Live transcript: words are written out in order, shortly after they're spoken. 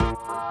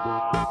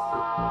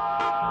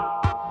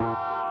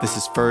This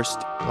is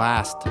First,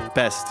 Last,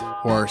 Best,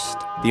 Worst.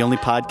 the only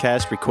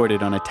podcast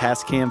recorded on a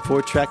Tascam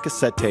 4-track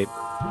cassette tape.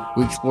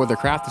 We explore the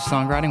craft of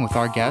songwriting with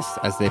our guests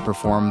as they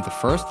perform the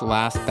first,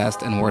 last,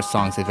 best, and worst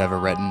songs they've ever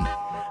written.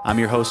 I'm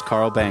your host,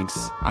 Carl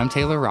Banks. I'm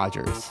Taylor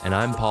Rogers. And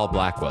I'm Paul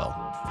Blackwell.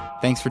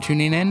 Thanks for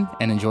tuning in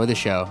and enjoy the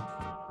show.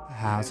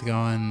 How's it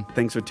going?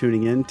 Thanks for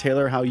tuning in.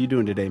 Taylor, how are you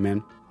doing today,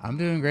 man? I'm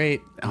doing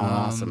great.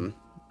 Awesome.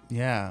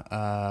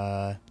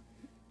 Yeah.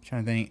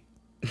 Trying to think.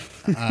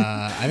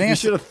 I think You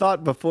should have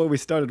thought before we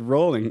started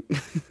rolling.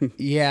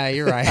 Yeah,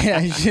 you're right.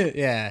 I should.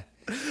 Yeah.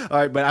 All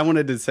right, but I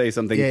wanted to say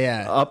something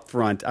Yeah. up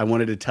front. I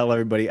wanted to tell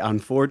everybody on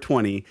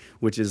 420,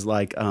 which is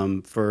like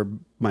for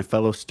my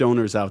fellow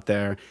stoners out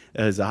there,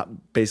 is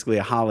basically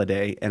a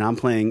holiday, and I'm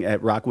playing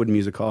at Rockwood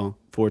Music Hall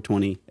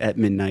 420 at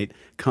midnight.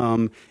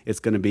 Come,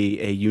 it's going to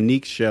be a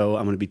unique show.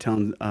 I'm going to be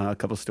telling a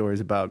couple stories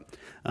about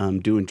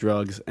doing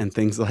drugs and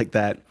things like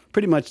that.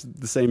 Pretty much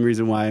the same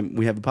reason why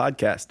we have a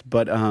podcast,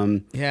 but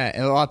Yeah,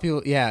 and a lot of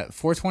people. Yeah,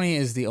 420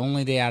 is the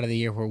only day out of the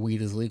year where weed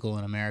is legal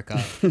in America.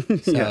 So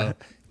Yeah.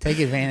 take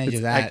advantage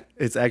of that.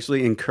 It's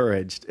actually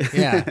encouraged.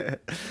 Yeah.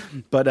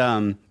 But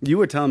you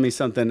were telling me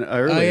something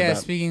earlier. Oh yeah,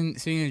 about,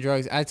 speaking of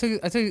drugs, I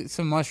took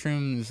some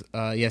mushrooms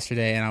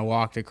yesterday, and I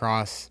walked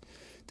across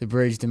the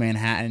bridge to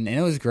Manhattan, and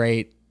it was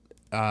great.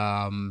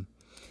 And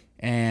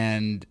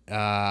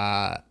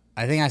I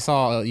think I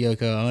saw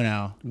Yoko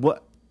Ono.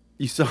 what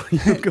you saw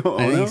Yoko Ono?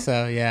 I think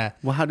so. Yeah.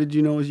 Well, how did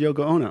you know it was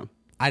Yoko Ono?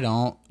 I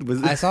don't.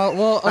 Was I saw.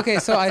 Well, okay.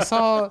 So I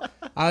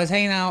was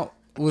hanging out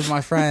with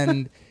my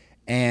friend,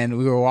 and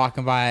we were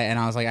walking by, and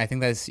I was like, I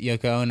think that's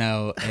Yoko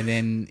Ono, and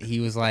then he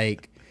was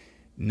like,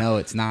 no,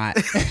 it's not.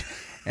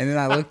 And then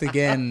I looked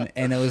again,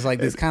 and it was like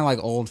this kind of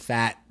like old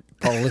fat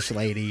Polish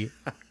lady.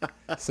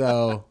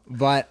 So,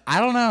 but I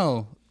don't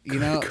know. You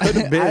know, Could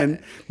have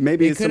been.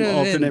 Maybe it it's some could have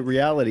alternate been.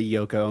 reality,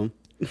 Yoko.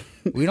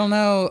 We don't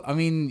know. I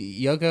mean,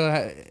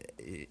 Yoko,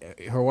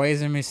 her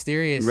ways are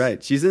mysterious.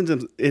 Right. She's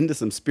into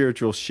some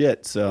spiritual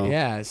shit, so.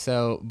 Yeah.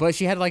 So, but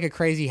she had like a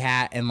crazy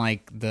hat and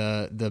like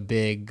the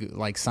big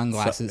like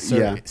sunglasses. So,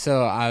 yeah.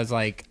 So I was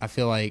like, I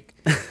feel like,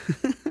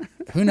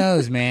 who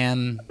knows,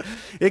 man?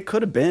 It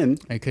could have been.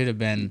 It could have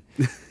been.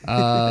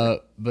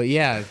 But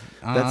yeah,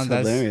 That's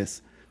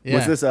hilarious. yeah.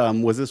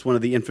 Was this one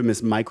of the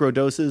infamous micro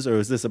doses, or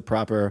is this a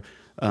proper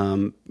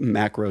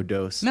macro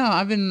dose? No,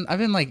 I've been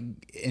like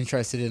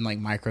interested in like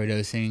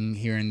microdosing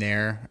here and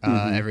there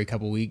every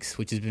couple weeks,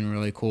 which has been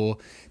really cool.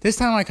 This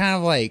time I kind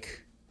of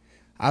like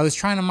I was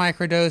trying to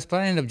microdose, but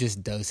I ended up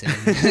just dosing.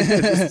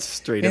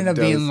 Straight It up ended up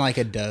dose. being like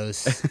a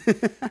dose.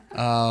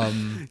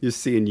 You're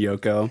seeing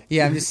Yoko.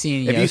 Yeah, I'm just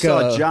seeing If Yoko. you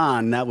saw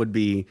John, that would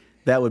be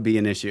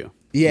an issue.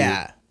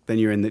 Yeah. Then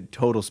you're in the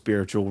total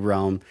spiritual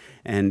realm,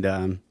 and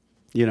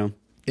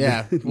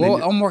Yeah.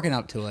 Well, I'm working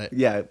up to it.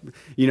 yeah,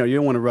 you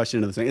don't want to rush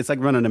into this thing. It's like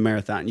running a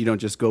marathon. You don't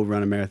just go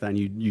run a marathon.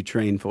 You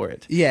train for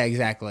it. Yeah,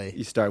 exactly.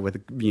 You start with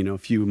a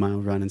few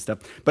mile run and stuff.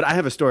 But I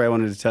have a story I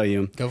wanted to tell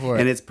you. Go for it.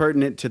 And it's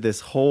pertinent to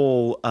this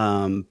whole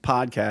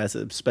podcast,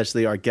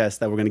 especially our guest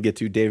that we're going to get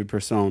to, David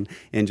Persson,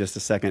 in just a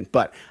second.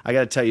 But I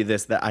got to tell you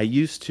this, that I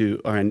used to,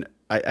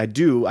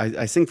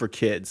 I sing for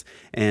kids.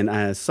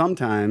 And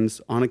sometimes,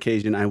 on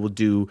occasion, I will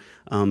do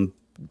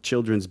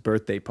children's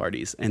birthday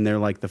parties, and they're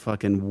like the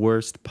fucking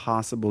worst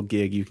possible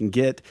gig you can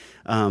get,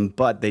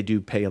 but they do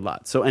pay a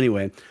lot. So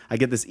anyway, I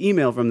get this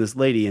email from this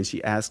lady, and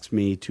she asks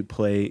me to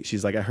play.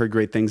 She's like, I heard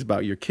great things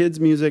about your kids'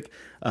 music.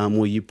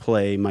 Will you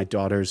play my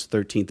daughter's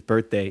 13th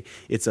birthday?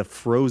 It's a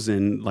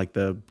Frozen, like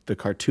the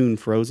cartoon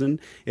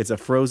Frozen. It's a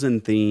Frozen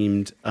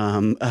themed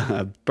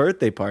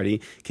birthday party.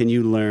 Can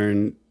you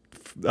learn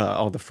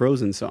all the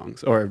Frozen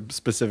songs, or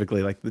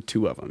specifically like the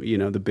two of them?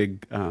 The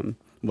big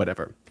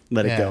whatever.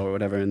 Let It Go or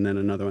whatever, and then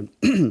another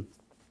one.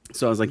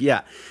 So I was like,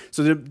 yeah.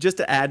 So just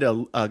to add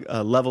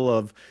a level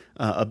of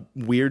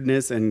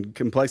weirdness and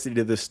complexity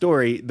to this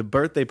story, the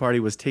birthday party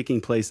was taking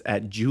place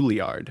at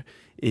Juilliard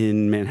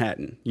in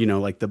Manhattan,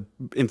 like the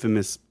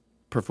infamous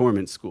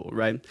performance school,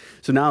 right?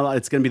 So now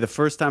it's going to be the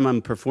first time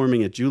I'm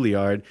performing at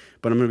Juilliard,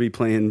 but I'm going to be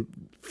playing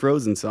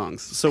Frozen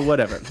songs. So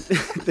whatever.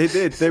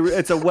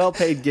 It's a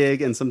well-paid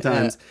gig, and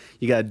sometimes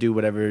you got to do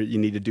whatever you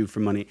need to do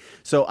for money.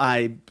 So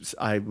I'm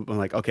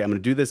like, okay, I'm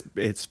going to do this.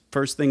 It's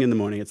first thing in the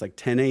morning. It's like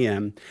 10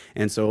 a.m.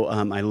 And so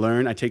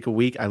I take a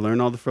week. I learn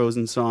all the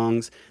Frozen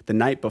songs. The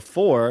night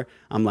before,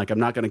 I'm like, I'm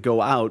not going to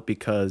go out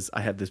because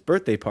I have this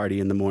birthday party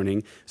in the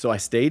morning. So I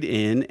stayed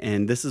in,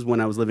 and this is when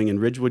I was living in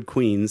Ridgewood,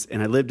 Queens,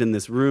 and I lived in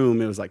this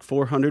room. It was like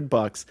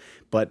 $400,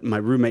 but my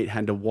roommate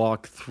had to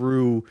walk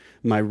through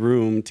my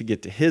room to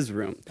get to his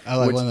room. Oh,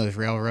 like one of those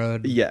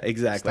railroad. Yeah,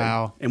 exactly.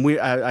 Style. And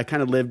I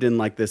kind of lived in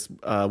like this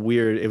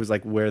weird. It was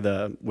like where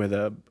the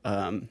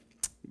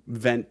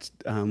vent.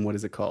 What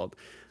is it called?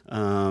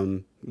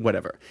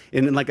 Whatever.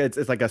 And then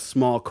it's like a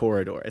small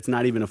corridor. It's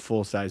not even a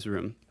full size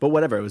room. But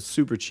whatever. It was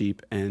super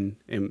cheap and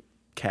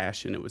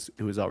cash, and it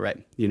was all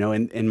right.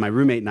 And my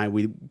roommate and I,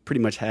 we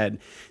pretty much had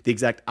the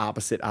exact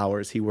opposite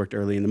hours. He worked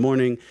early in the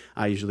morning.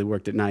 I usually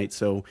worked at night,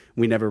 so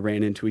we never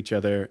ran into each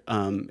other.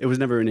 It was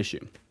never an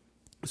issue.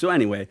 So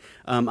anyway,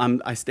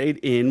 I stayed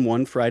in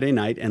one Friday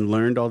night and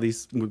learned all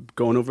these,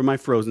 going over my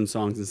Frozen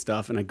songs and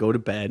stuff. And I go to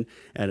bed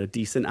at a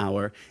decent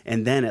hour.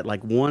 And then at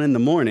like 1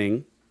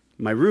 a.m,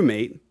 my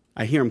roommate,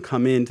 I hear him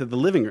come into the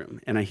living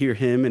room, and I hear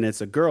him, and it's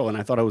a girl. And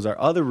I thought it was our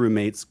other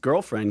roommate's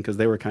girlfriend because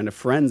they were kind of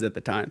friends at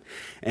the time.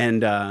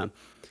 And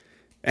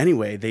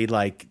anyway,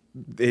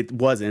 it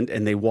wasn't.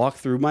 And they walk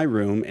through my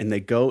room and they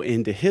go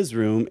into his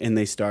room and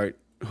they start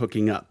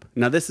hooking up.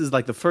 Now, this is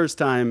like the first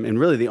time and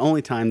really the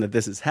only time that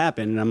this has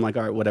happened. And I'm like,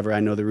 all right, whatever. I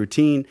know the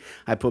routine.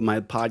 I put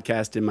my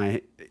podcast in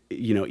my,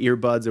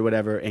 earbuds or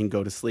whatever and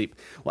go to sleep.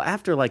 Well,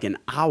 after like an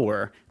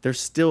hour, they're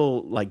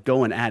still like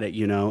going at it,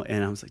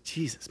 and I was like,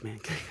 Jesus, man,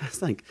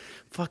 guys, like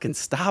fucking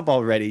stop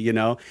already,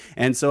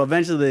 And so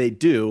eventually they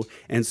do.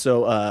 And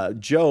so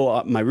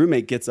Joe, my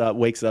roommate, gets up,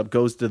 wakes up,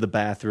 goes to the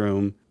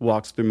bathroom,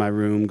 walks through my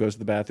room, goes to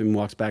the bathroom,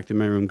 walks back to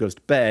my room, goes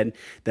to bed.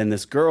 Then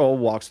this girl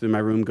walks through my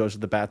room, goes to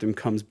the bathroom,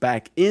 comes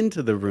back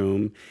into the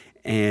room,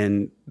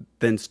 and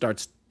then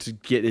starts to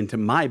get into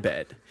my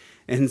bed.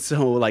 And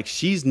so like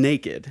she's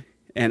naked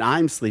and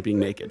I'm sleeping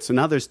naked. So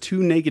now there's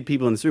two naked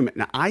people in this room.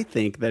 Now I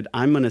think that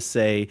I'm going to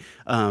say,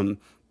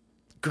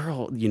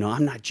 girl,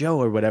 I'm not Joe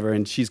or whatever,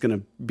 and she's going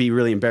to be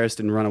really embarrassed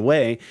and run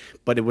away.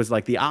 But it was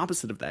like the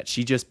opposite of that.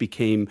 She just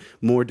became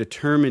more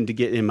determined to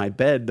get in my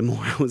bed the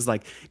more I was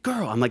like,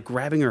 girl, I'm like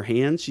grabbing her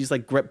hand. She's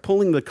like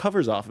pulling the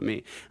covers off of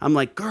me. I'm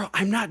like, girl,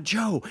 I'm not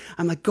Joe.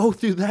 I'm like, go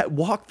through that,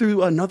 walk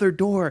through another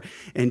door.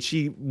 And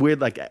she,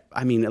 like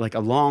a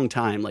long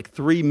time, like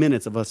 3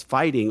 minutes of us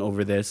fighting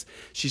over this.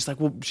 She's like,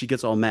 well, she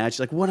gets all mad. She's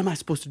like, what am I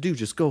supposed to do?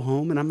 Just go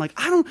home? And I'm like,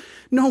 I don't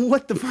know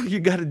what the fuck you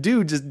got to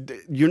do. Just,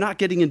 you're not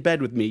getting in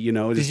bed with me,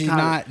 Did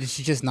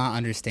she just not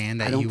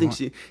understand that? I don't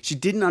think she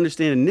didn't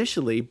understand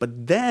initially,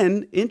 but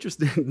then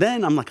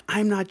then I'm like,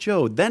 I'm not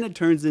Joe. Then it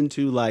turns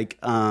into like,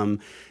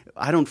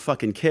 I don't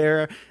fucking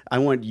care. I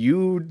want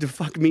you to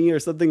fuck me or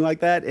something like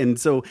that. And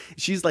so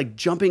she's like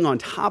jumping on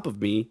top of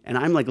me, and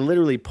I'm like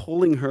literally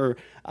pulling her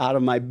out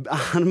of my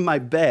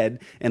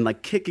bed and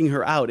like kicking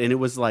her out. And it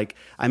was like,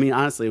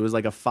 honestly, it was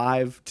like a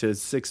 5 to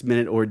 6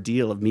 minute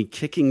ordeal of me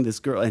kicking this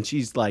girl. And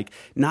she's like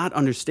not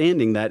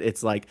understanding that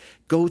it's like,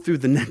 go through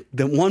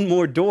the one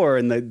more door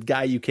and the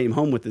guy you came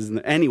home with is in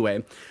the,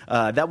 anyway.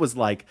 That was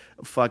like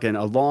fucking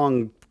a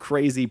long,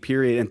 crazy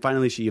period. And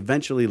finally she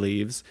eventually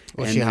leaves.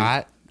 Was she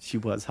hot? She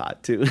was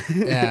hot too.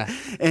 Yeah.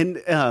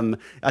 And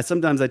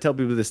sometimes I tell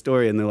people this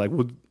story and they're like,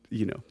 well,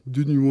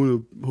 didn't you want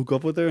to hook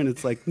up with her? And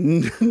it's like,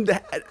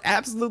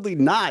 absolutely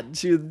not.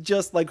 She was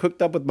just like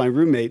hooked up with my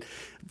roommate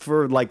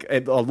for like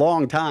a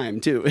long time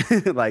too.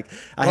 Like,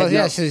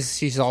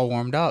 she's all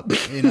warmed up,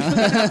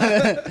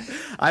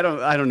 I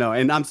don't know.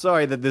 And I'm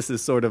sorry that this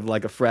is sort of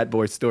like a frat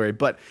boy story,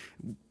 but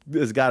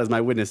as God is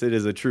my witness, it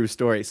is a true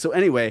story. So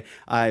anyway,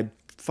 I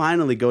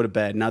finally go to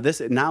bed. Now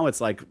it's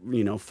like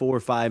 4 or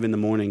 5 in the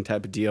morning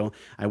type of deal.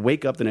 I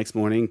wake up the next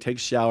morning, take a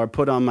shower,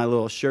 put on my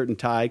little shirt and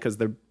tie because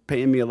they're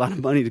paying me a lot of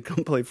money to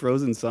come play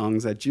Frozen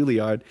songs at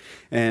Juilliard.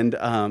 And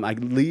I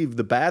leave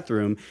the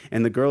bathroom,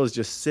 and the girl is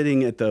just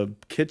sitting at the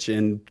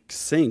kitchen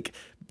sink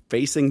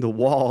facing the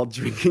wall,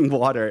 drinking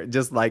water,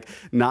 just like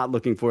not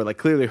looking for it, like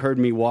clearly heard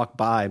me walk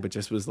by, but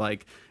just was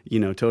like,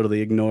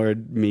 totally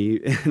ignored me.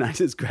 And I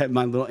just grabbed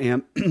my little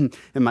amp and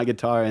my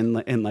guitar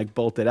and like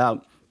bolted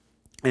out.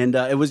 And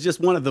it was just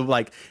one of the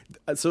like,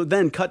 so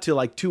then cut to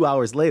like 2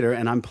 hours later,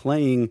 and I'm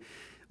playing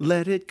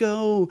Let It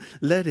Go,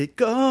 Let It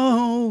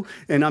Go.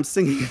 And I'm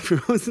singing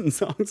Frozen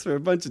songs for a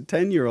bunch of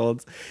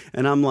 10-year-olds.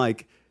 And I'm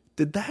like,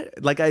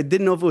 I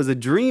didn't know if it was a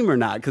dream or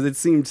not because it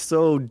seemed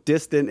so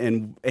distant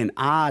and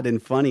odd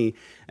and funny.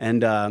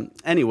 And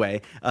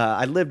anyway,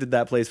 I lived at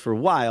that place for a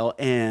while.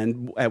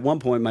 And at one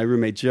point, my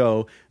roommate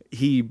Joe,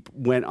 he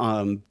went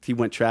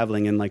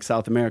traveling in like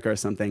South America or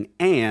something.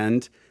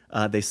 And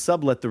they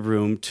sublet the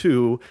room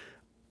to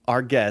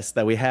our guest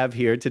that we have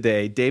here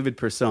today, David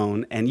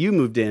Persone, and you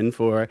moved in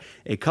for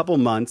a couple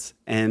months,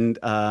 and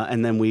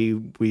then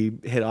we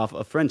hit off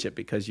a friendship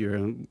because you're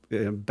a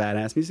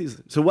badass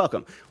musician. So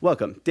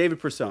welcome, David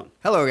Persone.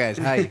 Hello, guys.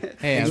 Hi. Hey,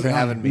 Thanks for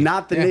having me.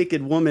 Not the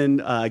naked woman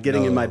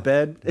getting in my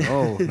bed.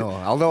 Oh no!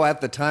 Although at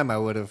the time I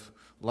would have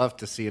loved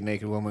to see a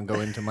naked woman go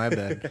into my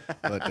bed,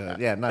 but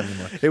not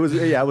anymore.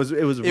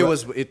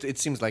 It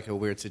seems like a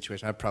weird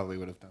situation. I probably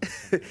would have done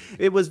it.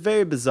 It was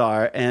very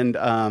bizarre and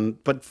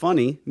but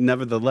funny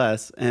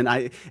nevertheless. And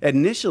I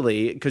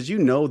initially, because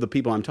the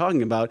people I'm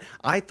talking about,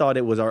 I thought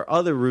it was our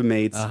other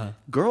roommate's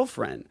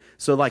girlfriend.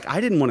 So like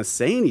I didn't want to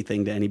say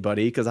anything to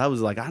anybody because I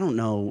was like, I don't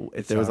know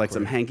if there was like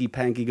some hanky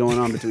panky going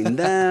on between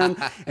them.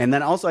 And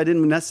then also I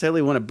didn't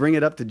necessarily want to bring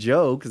it up to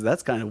Joe because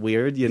that's kind of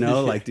weird,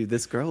 like, dude,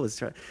 this girl is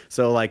trying.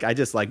 So like I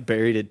just like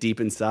buried it deep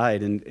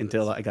inside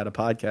until I got a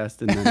podcast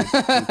and then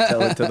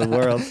tell it to the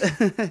world.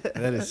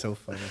 That is so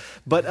funny.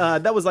 But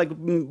that was like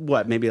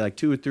maybe like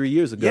 2 or 3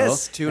 years ago.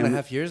 Yes,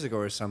 2.5 years ago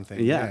or something.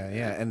 Yeah.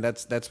 And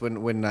that's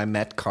when I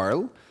met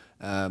Carl,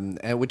 and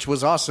which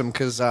was awesome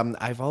because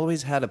I've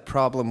always had a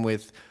problem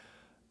with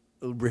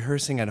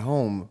rehearsing at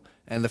home,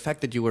 and the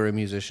fact that you were a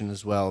musician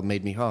as well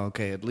made me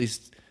at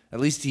least At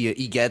least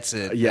he gets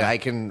it. Yeah. I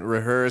can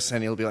rehearse,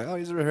 and he'll be like, "Oh,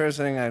 he's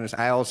rehearsing."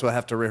 I also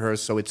have to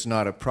rehearse, so it's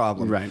not a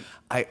problem. Right.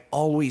 I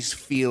always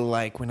feel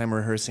like when I'm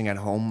rehearsing at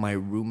home, my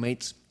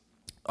roommates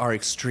are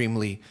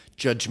extremely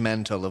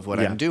judgmental of what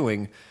I'm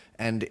doing.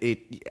 And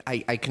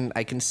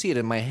I can see it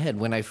in my head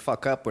when I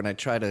fuck up, when I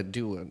try to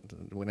do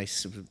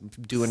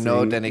a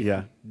note and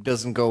it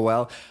doesn't go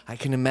well. I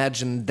can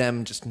imagine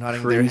them just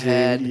nodding their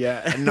head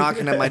and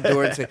knocking at my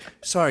door and say,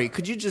 "Sorry,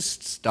 could you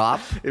just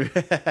stop?"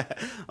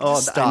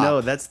 Stop. I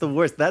know, that's the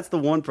worst. That's the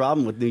one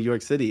problem with New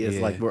York City is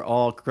like we're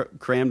all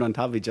crammed on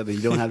top of each other.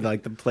 You don't have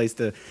like the place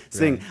to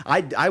sing.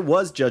 Right. I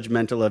was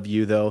judgmental of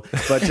you though,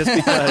 but just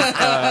because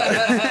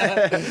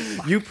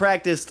you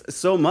practiced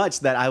so much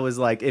that I was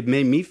like, it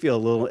made me feel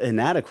a little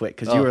inadequate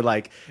because you were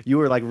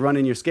like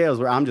running your scales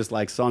where I'm just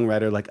like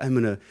songwriter, like I'm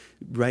gonna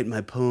write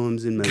my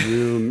poems in my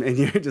room, and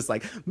you're just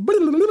like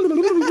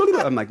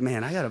I'm like,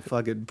 man, I gotta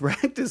fucking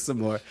practice some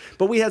more.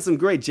 But we had some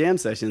great jam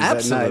sessions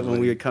that night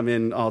when we would come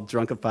in all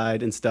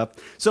drunkified and stuff.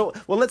 So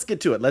well, let's get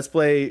to it. Let's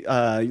play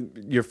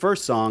your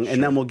first song,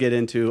 and then we'll get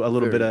into a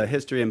little bit of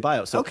history and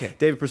bio. So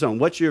David Persson,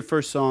 what's your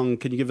first song?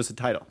 Can you give us a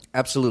title?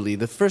 Absolutely.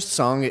 The first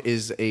song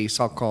is a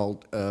song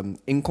called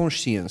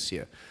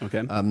Inconsciência.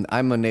 Okay.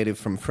 I'm a native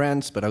from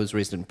France, but I was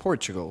raised in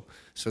Portugal.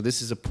 So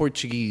this is a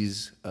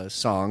Portuguese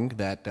song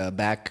that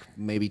back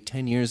maybe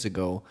 10 years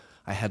ago,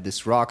 I had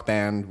this rock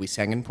band. We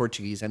sang in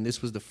Portuguese, and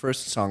this was the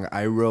first song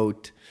I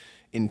wrote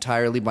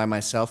entirely by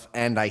myself,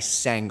 and I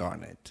sang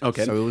on it.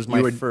 Okay. So it was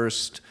my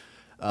first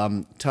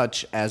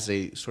touch as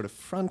a sort of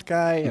front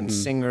guy and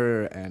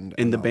singer. And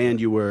in the band,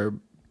 you were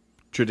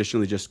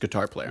traditionally just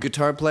guitar player.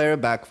 Guitar player,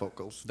 back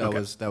vocals. That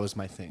was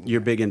my thing.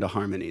 You're big into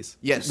harmonies.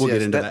 Yes, we'll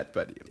get into that.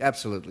 But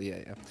absolutely,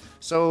 yeah.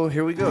 So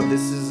here we go.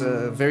 This is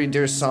a very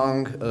dear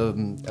song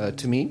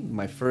to me.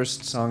 My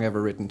first song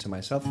ever written to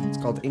myself. It's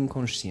called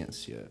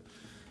Inconsciência.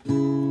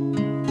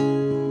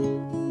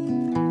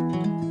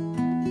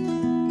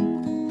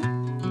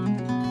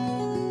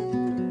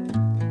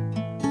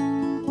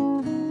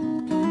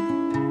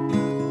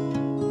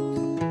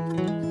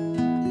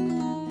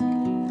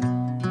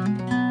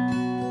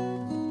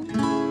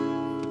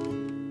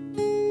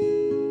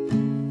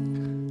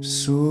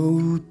 Sou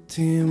o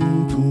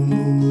tempo no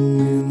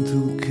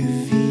momento que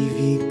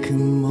vive e que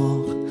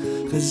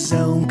morre,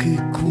 razão que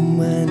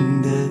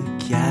comanda,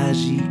 que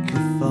age e que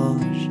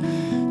foge.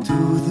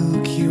 Tudo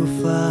o que eu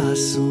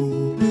faço,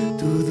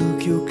 tudo o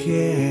que eu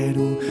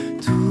quero,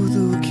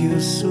 tudo o que eu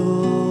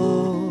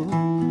sou.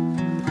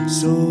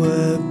 Sou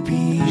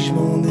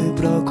abismo onde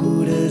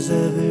procuras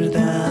a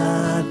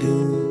verdade,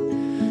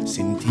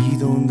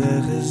 sentido onde a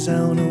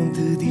razão não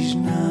te diz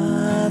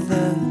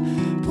nada.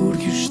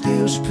 Porque os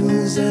teus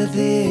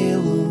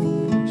pesadelos,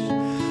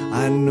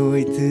 à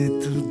noite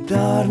tu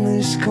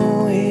dormes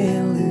com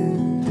ele.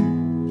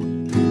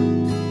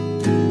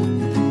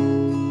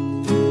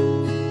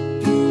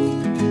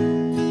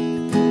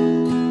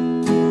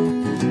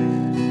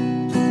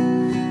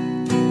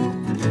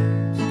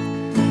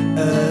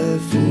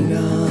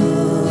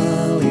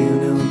 Afinal eu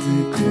não te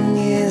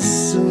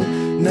conheço,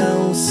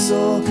 não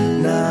sou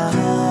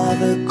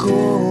nada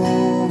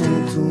como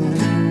tu,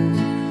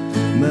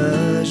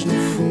 mas no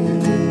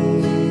fundo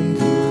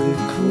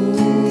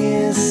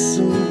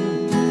reconheço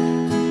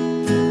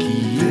que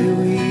eu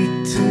e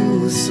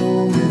tu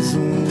somos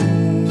um.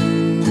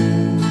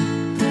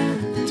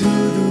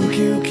 Tudo o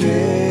que eu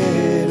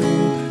quero,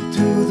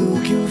 tudo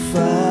o que eu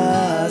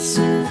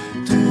faço,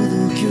 tudo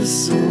o que eu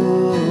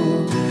sou,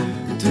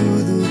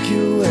 tudo o que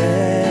eu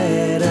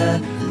era,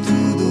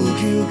 tudo o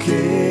que eu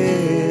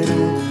quero,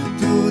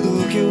 tudo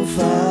o que eu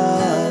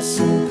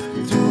faço,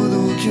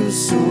 tudo o que eu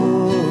sou.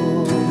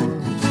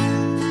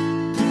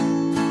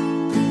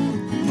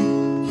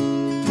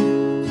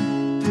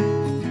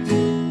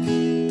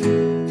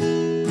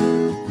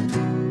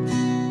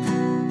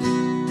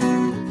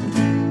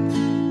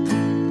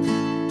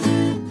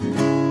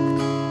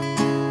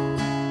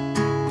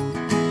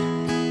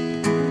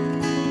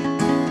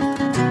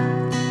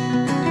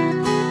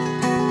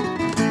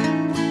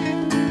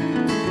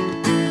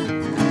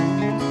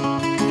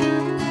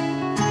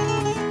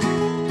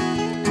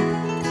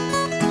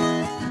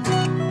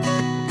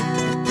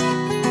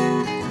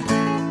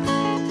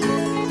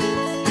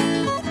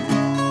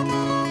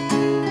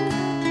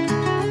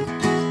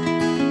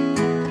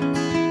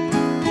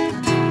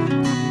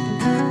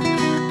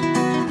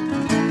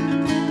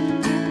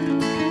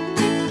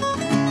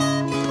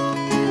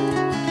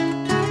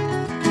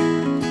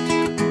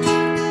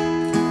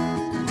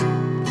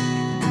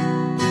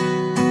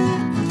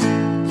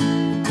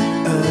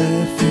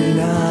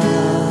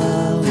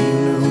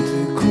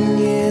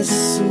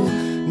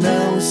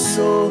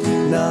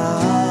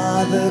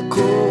 Nada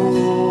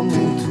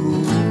como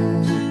tu,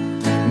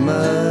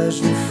 mas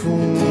no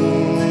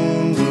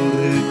fundo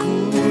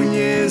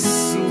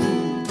reconheço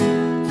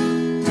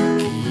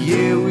que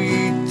eu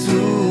e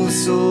tu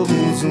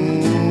somos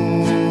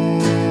um.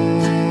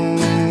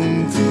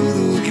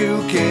 Tudo o que eu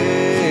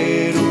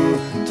quero,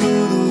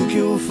 tudo o que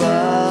eu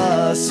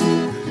faço,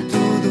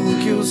 tudo o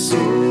que eu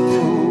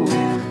sou,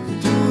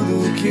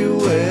 tudo o que eu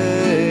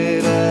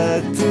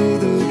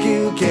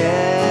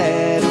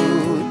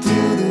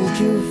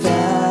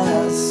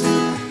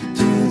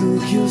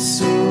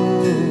sou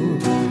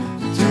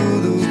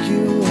tudo que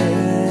eu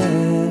era.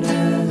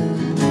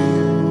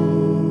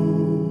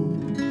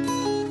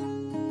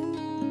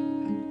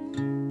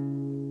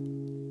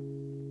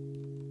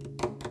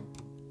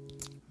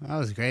 That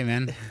was great,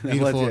 man. That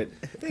Beautiful. was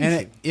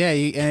it.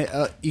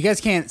 You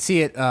guys can't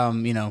see it,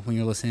 when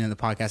you're listening to the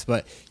podcast,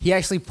 but he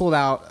actually pulled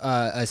out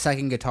a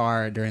second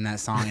guitar during that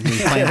song, and he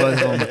was playing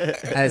both of them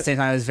at the same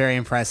time. It was very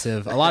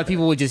impressive. A lot of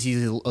people would just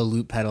use a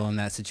loop pedal in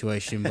that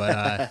situation,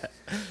 but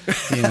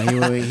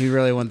he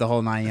really went the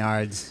whole 9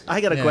 yards. I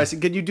got a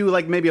question. Could you do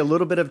like maybe a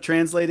little bit of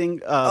translating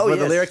for the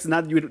yes. lyrics?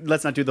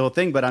 Let's not do the whole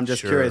thing, but I'm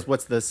just Sure. curious.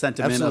 What's the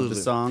sentiment of the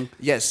Absolutely. song?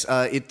 Yes,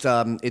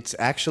 it's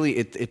actually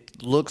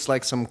it looks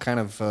like some kind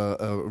of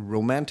a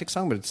romantic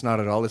song, but it's not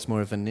at all. It's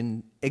more of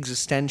an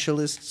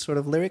existentialist sort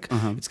of lyric.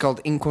 It's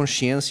called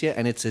Inconsciencia,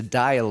 and it's a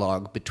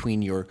dialogue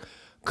between your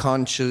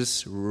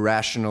conscious,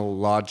 rational,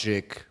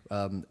 logic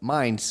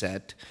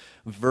mindset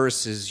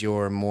versus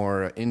your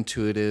more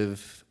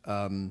intuitive,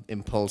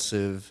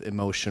 impulsive,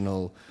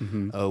 emotional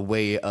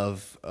way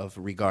of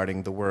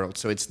regarding the world.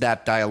 So it's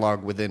that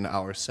dialogue within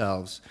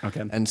ourselves.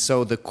 Okay. And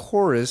so the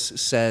chorus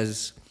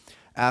says,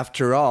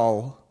 "After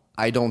all,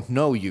 I don't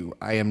know you.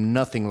 I am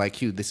nothing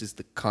like you." This is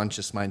the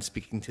conscious mind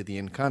speaking to the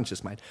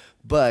unconscious mind.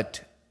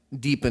 But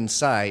deep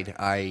inside,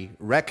 I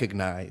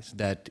recognize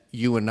that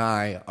you and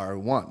I are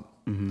one.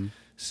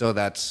 So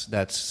that's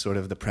sort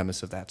of the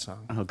premise of that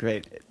song. Oh,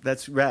 great.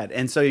 That's rad.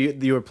 And so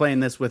you were playing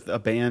this with a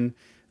band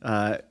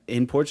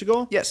in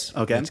Portugal? Yes,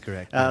 Okay. that's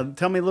correct.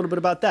 Tell me a little bit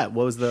about that.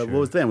 What was the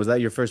band? Was that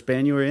your first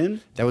band you were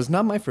in? That was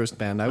not my first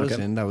band I was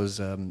Okay. in. That was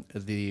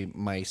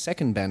my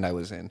second band I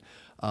was in.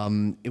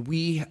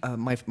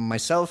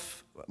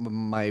 Myself,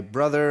 my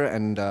brother,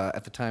 and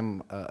at the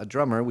time a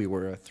drummer. We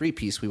were a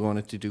three-piece. We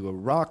wanted to do a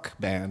rock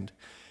band,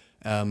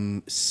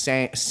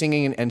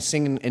 singing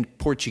in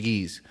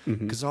Portuguese,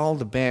 because all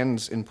the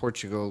bands in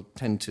Portugal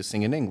tend to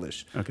sing in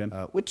English. Okay.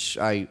 Which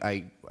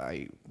I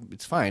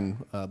it's fine,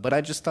 but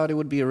I just thought it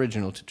would be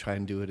original to try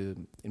and do it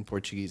in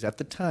Portuguese. At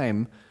the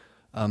time,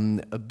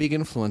 a big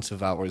influence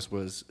of ours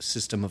was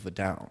System of a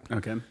Down.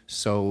 Okay.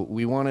 So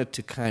we wanted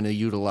to kind of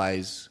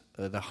utilize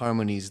the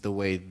harmonies the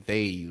way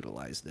they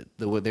utilized it.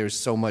 There's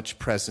so much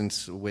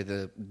presence with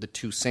the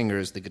two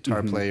singers, the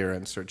guitar player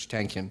and Serge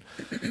Tankian.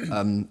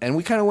 And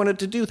we kind of wanted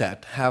to do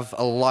that, have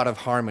a lot of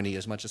harmony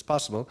as much as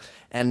possible.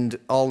 And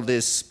all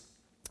this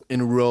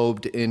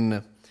enrobed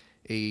in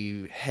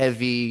a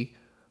heavy,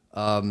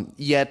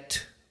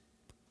 yet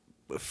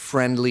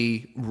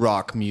friendly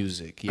rock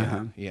music.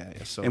 Yeah, yeah.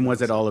 So And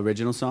was it all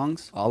original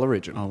songs? all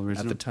original? all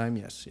original? At the time,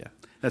 yes, yeah.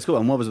 That's cool.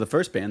 And what was the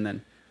first band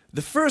then?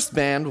 The first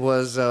band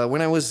was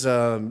when I was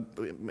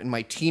in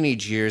my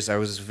teenage years. I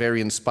was very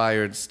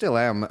inspired, still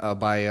am,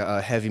 by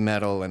heavy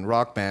metal and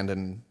rock band,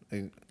 and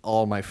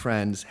all my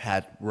friends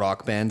had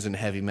rock bands and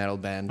heavy metal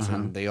bands,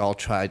 and they all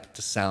tried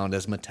to sound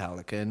as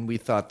Metallica. And we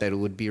thought that it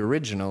would be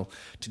original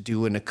to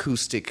do an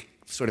acoustic,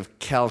 sort of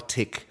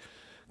Celtic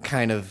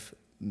kind of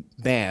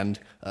band.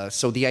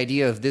 So the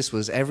idea of this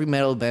was every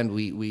metal band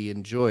we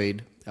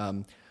enjoyed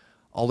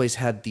always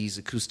had these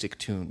acoustic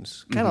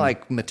tunes, kind of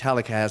like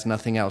Metallica has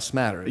Nothing Else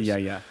Matters.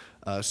 Yeah.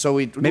 So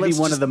we Maybe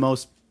one of the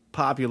most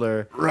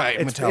popular. Right,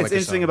 It's Metallica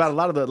interesting songs. about a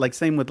lot of the, like,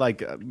 same with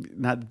like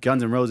not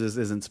Guns N' Roses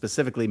isn't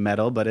specifically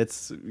metal, but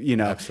it's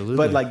Absolutely.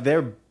 But like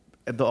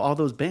all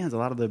those bands, a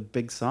lot of the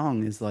big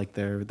song is like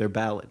their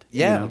ballad.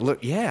 Yeah, you know? look,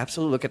 yeah,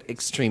 absolutely. Look at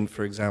Extreme,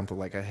 for example,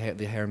 like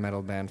the hair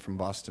metal band from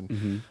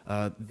Boston.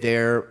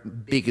 Their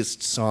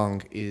biggest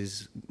song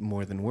is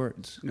More Than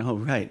Words. Oh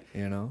right.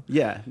 You know,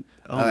 Yeah.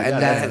 Oh my and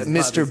God, that that's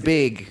Mr.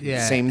 Big,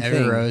 Yeah, same every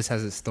thing. rose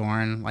has its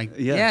thorn. Like,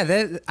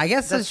 Yeah. I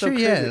guess that's so true.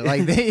 Yeah,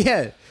 crazy.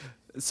 like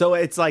So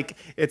it's like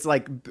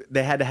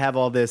they had to have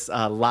all this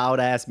loud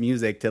ass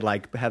music to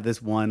like have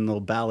this one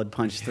little ballad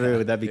punch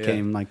through that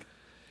became like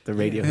the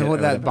radio hit. And or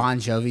what that whatever. Bon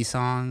Jovi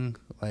song,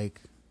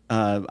 like,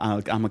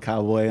 I'm a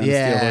cowboy on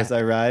Yeah. the steel horse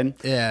I ride.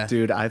 Yeah.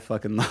 Dude, I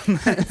fucking love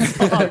that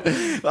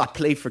song. I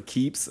play for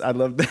keeps. I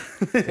love that.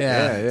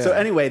 Yeah. So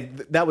anyway,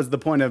 that was the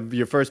point of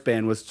your first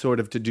band, was sort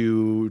of to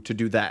do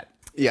that.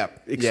 Yeah,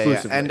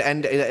 Exclusively. Yeah.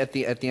 And at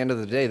the end of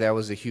the day, that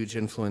was a huge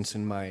influence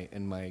in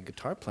my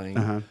guitar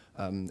playing.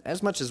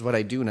 As much as what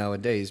I do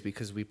nowadays,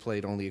 because we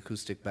played only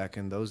acoustic back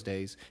in those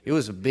days. It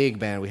was a big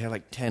band. We had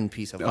like 10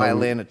 pieces: a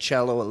violin, a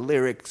cello, a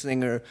lyric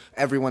singer.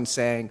 Everyone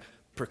sang,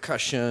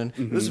 percussion.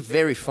 It was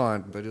very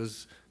fun, but it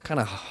was kind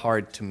of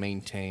hard to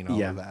maintain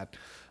all of that.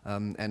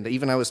 And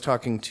even I was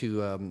talking to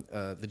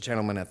the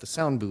gentleman at the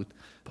sound booth.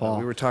 Paul.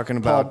 We were talking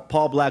about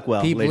Paul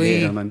Blackwell, Pete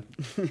ladies and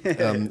Lee.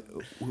 gentlemen.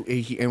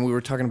 and we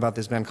were talking about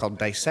this band called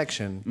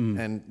Dissection,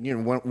 and you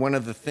know, one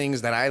of the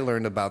things that I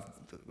learned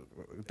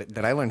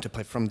to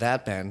play from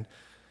that band,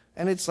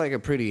 and it's like a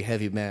pretty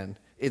heavy band.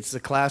 It's a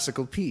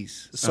classical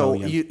piece. So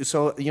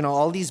you know,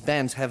 all these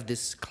bands have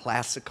this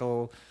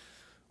classical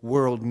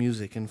world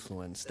music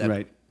influence. That,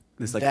 Right.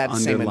 This like that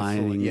same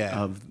underlining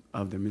influence,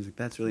 of their music.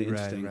 That's really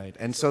interesting. Right.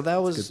 And so that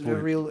was good a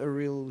point.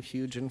 real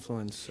huge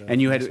influence.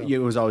 And you for had myself. it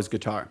was always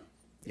guitar.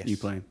 Yes. You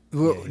play.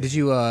 Did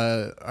you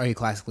are you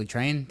classically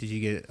trained? Did you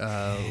get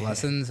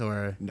lessons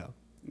or No.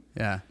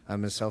 Yeah.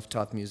 I'm a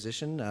self-taught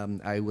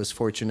musician. I was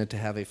fortunate to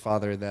have a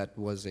father that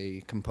was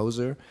a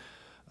composer.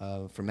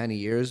 For many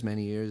years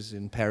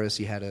in Paris,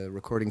 he had a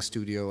recording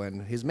studio,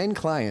 and his main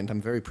client,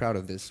 I'm very proud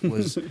of this,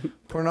 was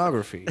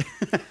pornography.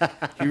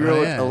 He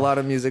wrote a lot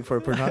of music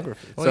for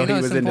pornography. Well, So you know, he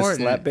it's was into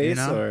important, slap bass,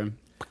 you know? or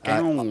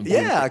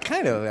Yeah,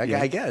 kind of.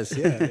 I guess.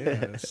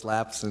 Yeah.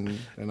 Slaps and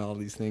all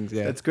these things.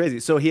 Yeah. That's crazy.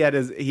 So he had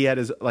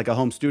his like a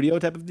home studio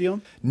type of deal.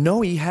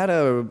 No, he had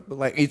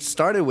it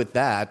started with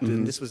that,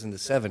 and this was in the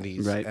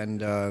 70s. Right.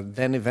 And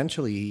then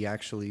eventually he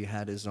actually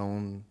had his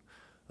own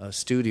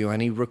studio,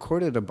 and he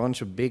recorded a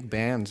bunch of big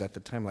bands at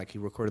the time. Like he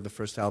recorded the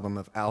first album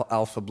of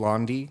Alpha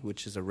Blondie,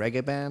 which is a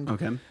reggae band.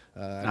 Okay,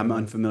 I'm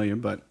unfamiliar,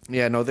 but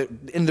Yeah, no,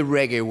 in the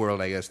reggae world,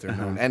 I guess they're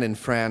known. And in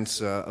France,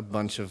 a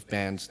bunch of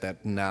bands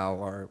that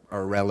now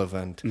are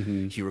relevant.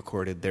 He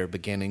recorded their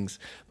beginnings.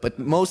 But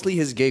mostly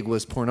his gig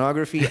was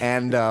pornography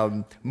and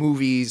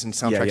movies and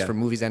soundtracks for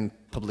movies and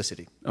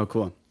publicity. oh,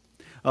 cool.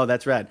 Oh,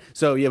 that's rad.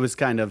 So it was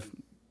kind of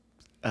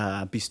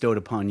bestowed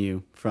upon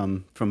you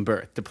from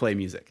birth to play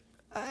music.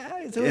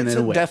 It's In a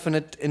a way.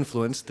 definite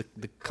influence. The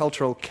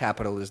cultural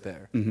capital is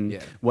there.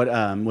 Yeah. What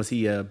was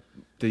he?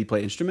 Did he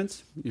play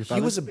instruments? Your He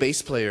father? was a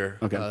bass player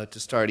Okay. to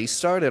start. He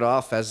started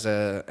off as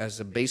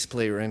a bass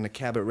player in a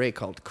cabaret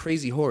called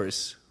Crazy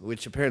Horse,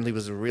 which apparently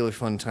was a really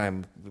fun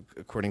time,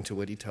 according to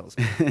what he tells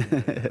me.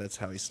 That's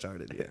how he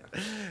started. Yeah.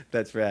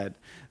 That's rad.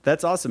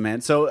 That's awesome, man.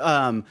 So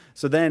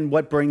so then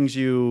what brings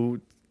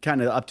you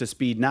kind of up to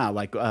speed now?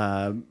 Like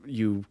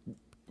you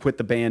quit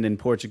the band in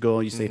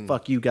Portugal. You say,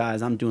 "Fuck you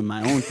guys, I'm doing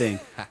my own thing.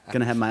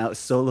 Gonna have my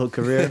solo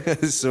career."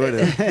 Sort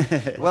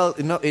of. Well,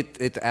 no,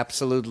 it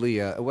absolutely.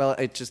 Well,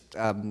 it just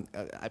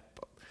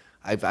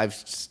I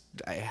was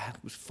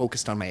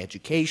focused on my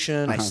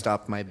education. I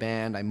stopped my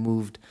band. I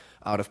moved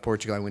out of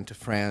Portugal. I went to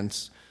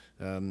France,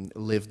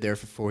 lived there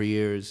for 4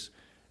 years,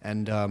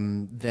 and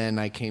then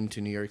I came to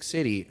New York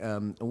City.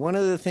 One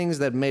of the things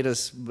that made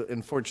us,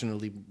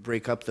 unfortunately,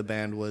 break up the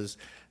band was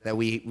that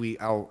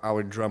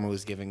our drummer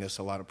was giving us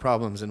a lot of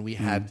problems, and we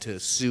had to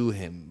sue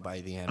him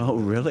by the end. Oh,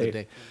 of really? the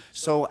day.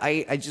 So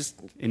I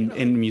just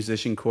In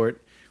musician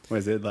court,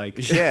 was it like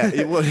Yeah,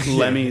 it was.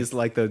 Lemmy's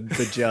like the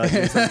judge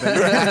or something?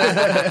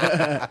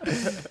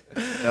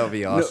 That would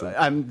be awesome. No,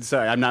 I'm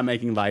sorry, I'm not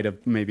making light of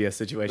maybe a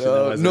situation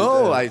that wasn't.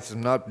 No,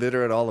 I'm not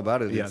bitter at all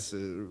about it. Yeah.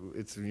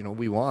 It's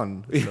we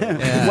won. So.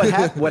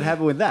 What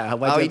happened with that?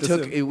 Why'd you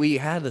have to sue? We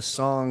had a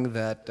song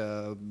that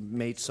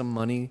made some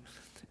money,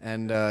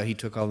 and he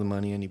took all the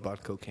money and he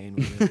bought cocaine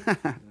with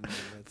it.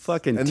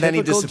 Fucking And then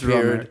he typical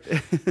disappeared,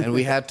 drummer. and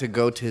we had to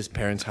go to his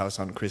parents' house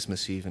on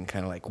Christmas Eve and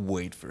kind of like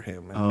wait for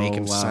him and make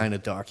him wow. sign a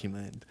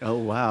document. Oh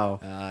wow!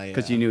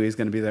 Because you knew he was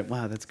going to be there.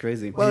 Wow, that's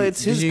crazy. Well,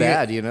 it's his you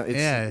bad, get- you know.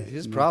 It's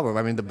his problem.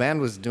 I mean, the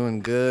band was doing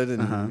good,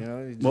 and you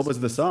know. he What just- was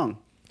the song?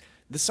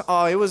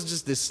 it was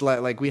just this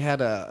like we had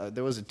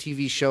there was a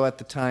TV show at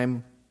the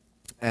time,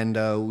 and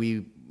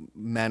we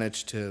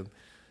managed to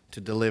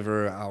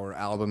deliver our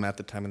album at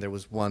the time, and there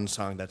was one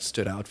song that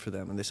stood out for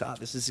them, and they said,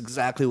 this is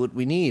exactly what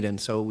we need.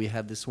 And so we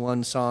had this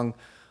one song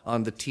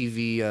on the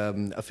TV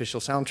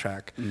official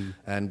soundtrack,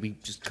 and we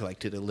just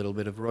collected a little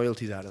bit of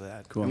royalties out of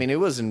that. Cool. I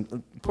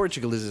mean,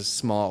 Portugal is a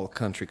small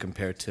country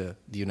compared to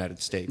the United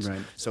States.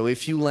 Right. So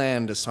if you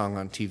land a song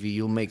on TV,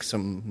 you'll make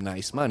some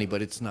nice money,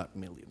 but it's not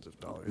millions of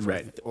dollars,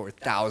 Right. or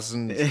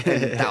thousands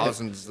and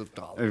thousands of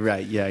dollars.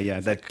 Right, yeah,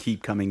 that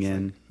keep coming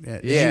in. Yeah.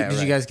 Did you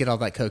right. guys get all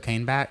that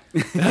cocaine back?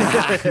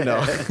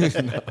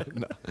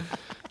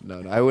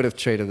 No, I would have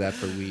traded that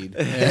for weed.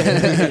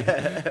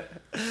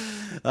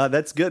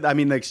 That's good. I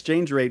mean, the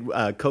exchange rate,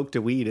 coke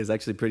to weed, is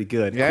actually pretty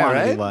good,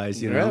 quantity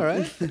wise. You know,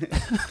 right?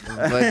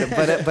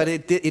 but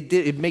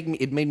it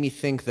made me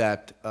think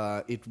that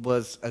it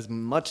was, as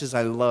much as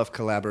I love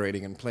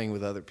collaborating and playing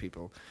with other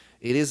people,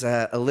 it is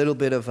a little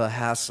bit of a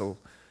hassle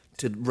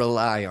to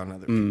rely on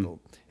other people.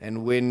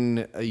 And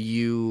when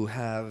you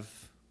have,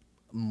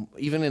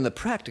 even in the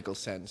practical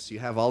sense, you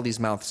have all these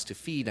mouths to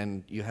feed,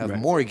 and you have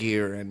more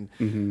gear, and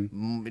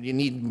you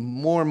need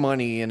more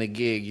money in a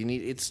gig.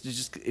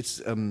 It's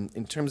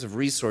in terms of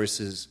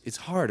resources, it's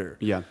harder.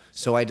 Yeah.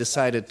 So I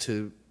decided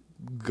to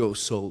go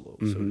solo,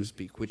 so to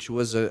speak, which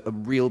was a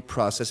real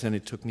process, and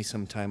it took me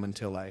some time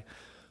until I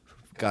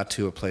got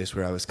to a place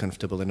where I was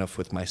comfortable enough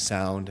with my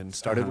sound and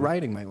started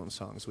writing my own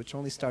songs, which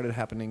only started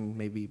happening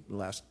maybe the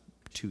last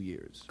 2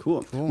 years.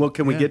 Cool. Well,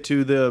 can we get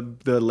to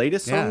the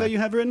latest song Yeah. that you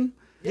have written?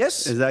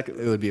 Yes, Is that-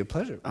 it would be a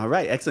pleasure. All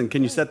right, excellent.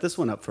 Can you set this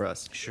one up for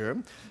us? Sure.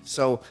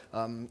 So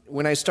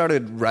when I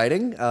started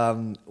writing,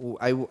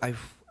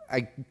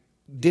 I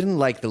didn't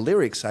like the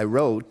lyrics I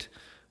wrote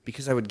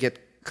because I would get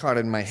caught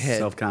in my head.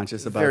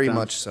 Self-conscious about very them?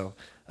 much so.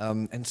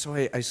 And so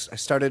I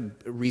started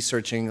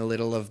researching a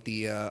little of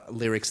the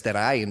lyrics that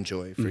I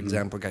enjoy. For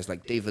example, guys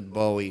like David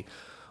Bowie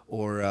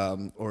or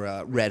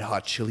Red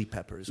Hot Chili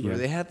Peppers, where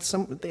they had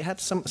some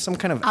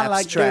kind of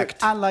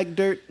abstract. I like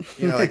dirt.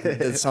 You know, like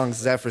the song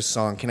Zephyr's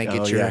song, "Can I get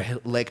Oh, your yeah.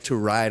 leg to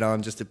ride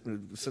on?" Just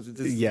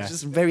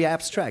just very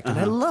abstract, and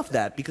I love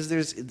that because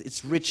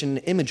it's rich in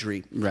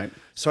imagery. Right.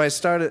 So I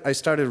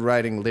started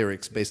writing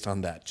lyrics based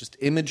on that, just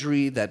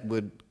imagery that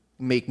would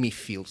make me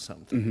feel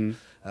something.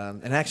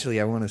 And actually,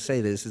 I want to say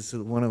this is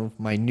one of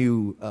my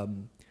new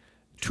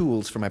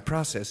tools for my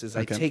process. Is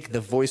I take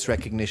the voice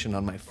recognition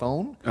on my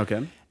phone.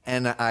 Okay.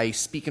 And I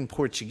speak in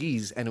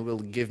Portuguese, and it will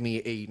give me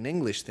an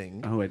English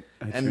thing. Oh,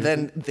 and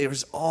then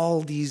there's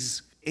all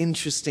these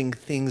interesting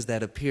things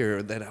that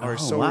appear that are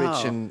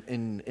rich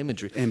in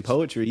imagery. In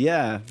poetry,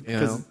 yeah. You know?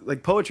 Because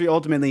like poetry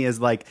ultimately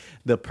is like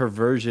the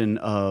perversion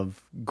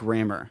of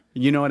grammar.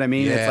 You know what I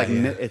mean?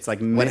 It's like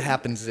what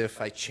happens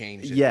if I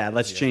change it? Yeah,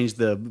 let's change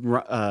the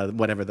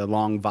whatever, the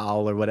long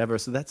vowel or whatever.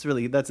 So that's an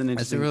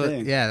interesting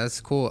thing. Yeah,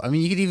 that's cool. I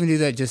mean, you could even do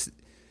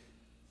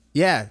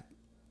that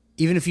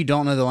even if you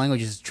don't know the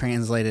language, just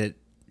translate it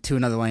to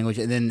another language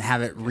and then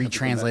have it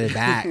retranslated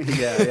back.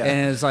 Yeah.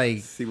 And it's like,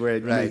 see where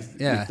it Right.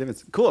 makes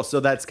difference. Cool. So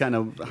that's kind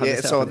of how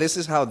this so happened. this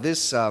is how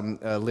this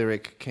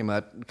lyric came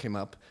up.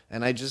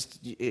 And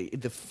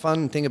the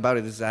fun thing about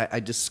it is I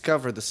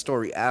discovered the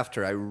story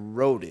after I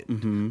wrote it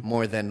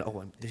more than,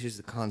 this is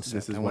the concept.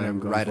 This is I what want to I'm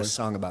going write for. a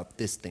song about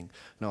this thing.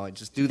 No, I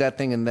just do that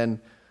thing, and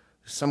then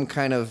some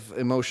kind of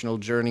emotional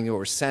journey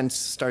or sense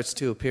starts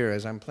to appear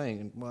as I'm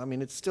playing. And, well, I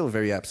mean, it's still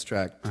very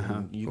abstract.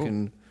 And you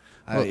can...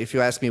 if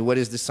you ask me what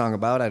is this song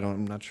about,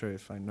 I'm not sure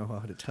if I know how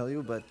to tell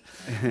you, but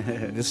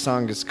this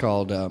song is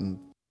called, the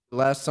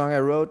last song I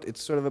wrote,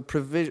 it's sort of a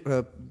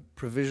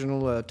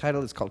provisional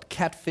title. It's called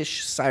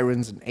Catfish,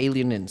 Sirens, and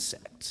Alien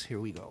Insects. Here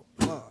we go.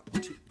 1,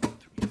 2, 3,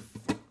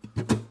 4.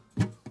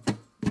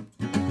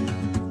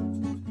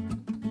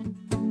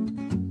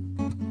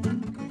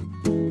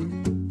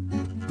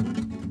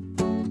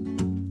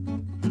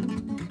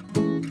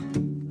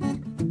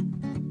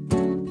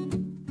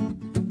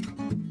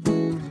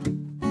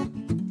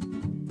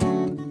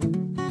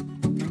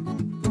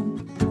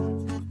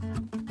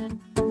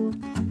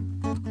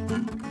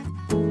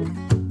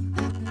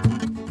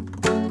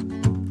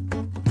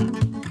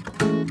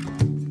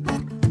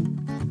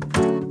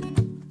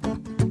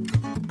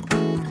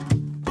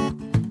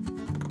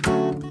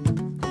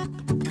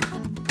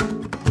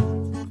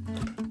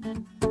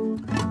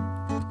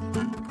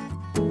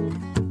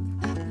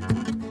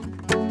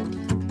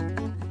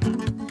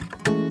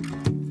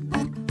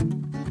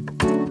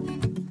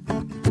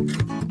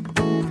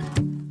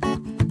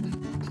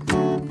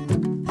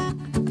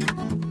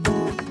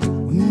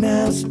 When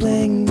I was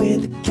playing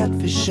with the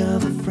catfish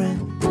of a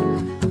friend,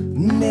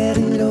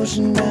 netted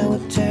ocean, now a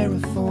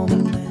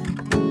terraforming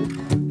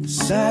land. The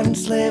siren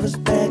slave was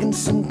begging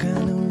some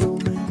kind of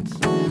romance.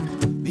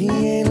 The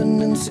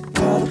alien insect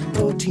called the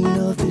protein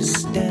of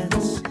this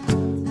dance.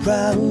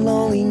 Proud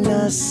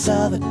loneliness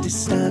of a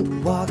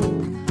distant walk.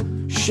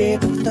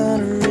 Shape of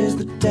thunder is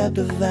the depth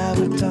of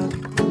our talk.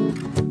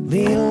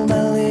 Little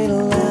by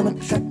little I'm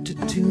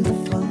attracted to the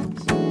flaws.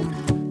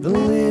 The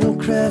little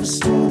crevice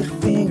to the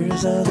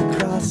fingers of the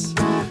cross.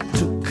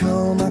 Took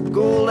all my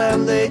gold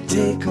and they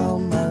take all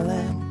my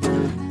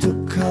land.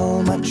 Took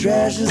all my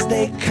treasures,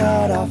 they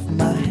cut off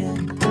my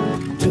hand.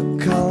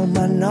 Took all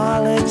my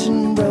knowledge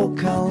and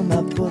broke all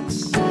my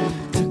books.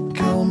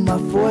 Took all my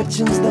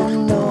fortunes,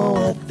 don't know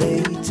what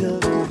they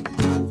took.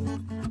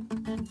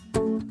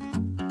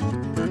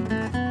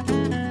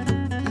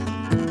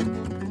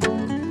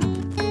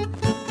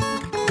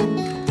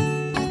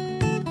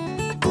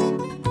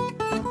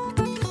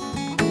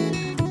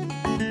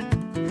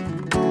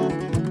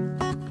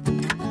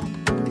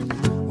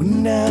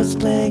 When I was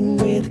playing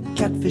with a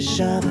catfish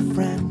of a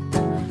friend,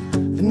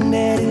 the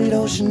netted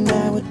ocean,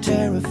 now a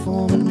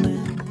terraforming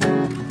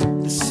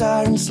land. The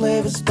siren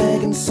slave is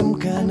begging some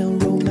kind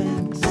of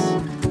romance.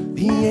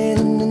 The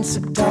alien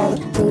insect, all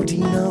the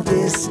protein of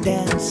this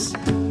dance.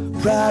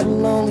 Proud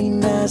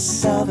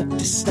loneliness of a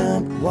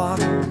distant walk.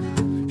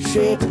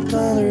 Shape of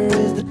thunder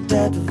is the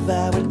depth of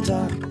our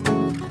talk.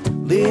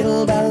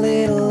 Little by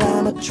little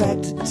I'm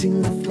attracted to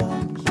the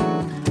flaws.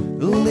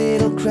 The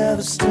little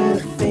crevice to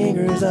the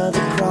fingers of the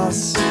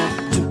cross.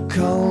 Took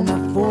all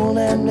my phone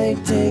and they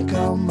take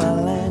all my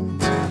land.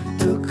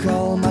 Took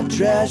all my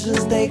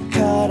treasures, they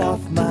cut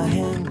off my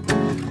hand.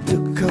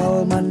 Took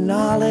all my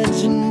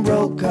knowledge and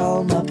broke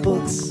all my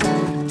books.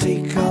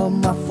 Take all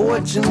my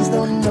fortunes,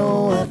 don't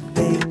know what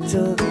they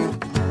took.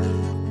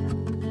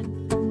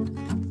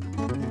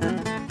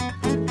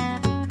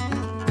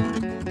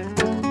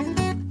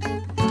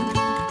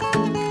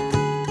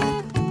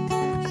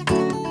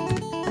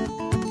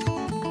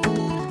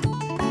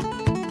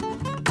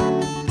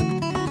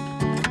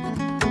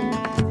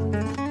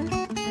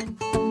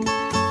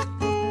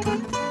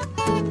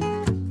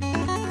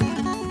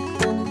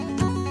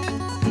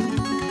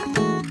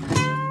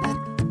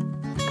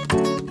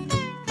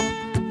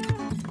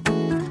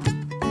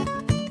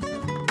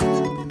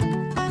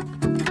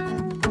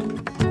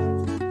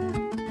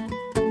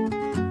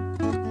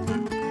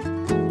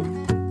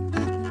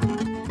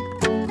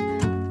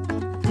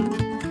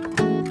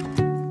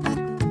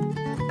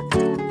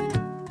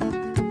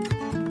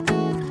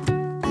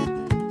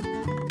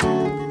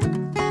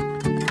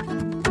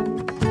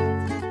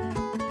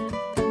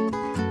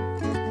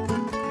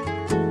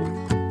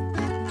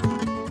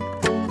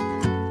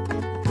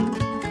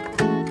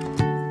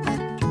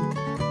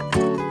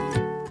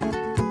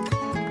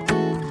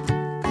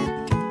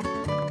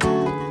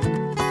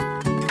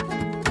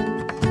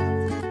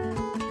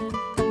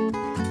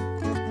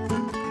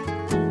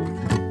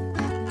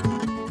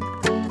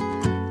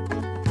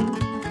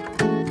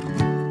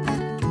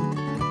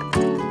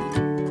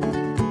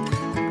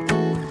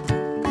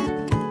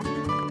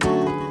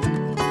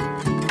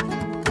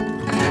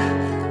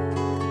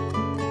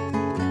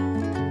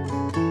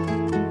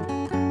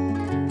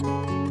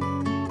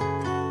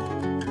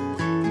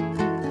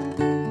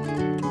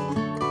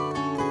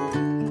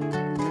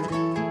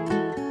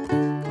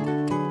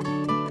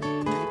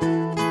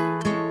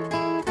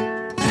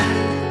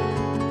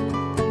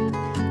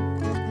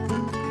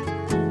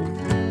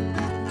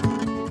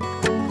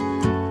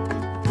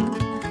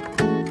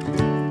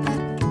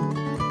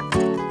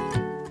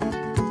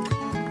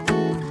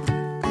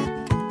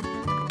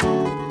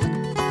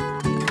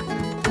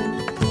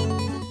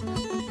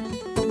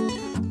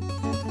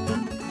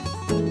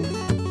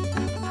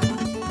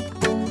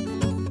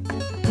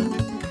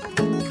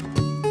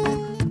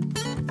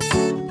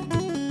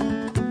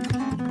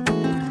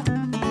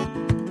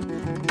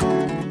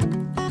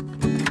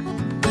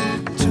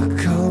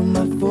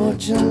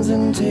 fortunes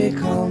and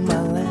take all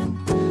my land.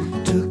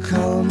 Took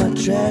all my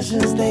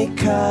treasures, they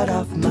cut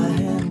off my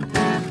hand.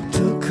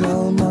 Took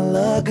all my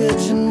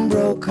luggage and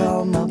broke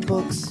all my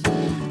books.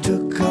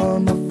 Took all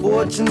my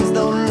fortunes,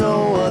 don't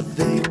know what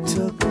they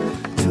took.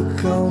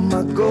 Took all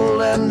my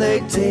gold and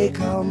they take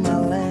all my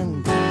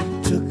land.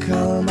 Took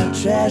all my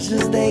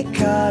treasures, they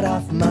cut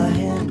off my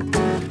hand.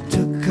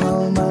 Took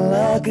all my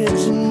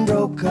luggage and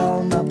broke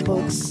all my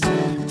books.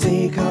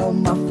 Take all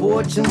my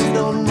fortunes,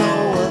 don't know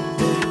what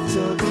they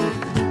took.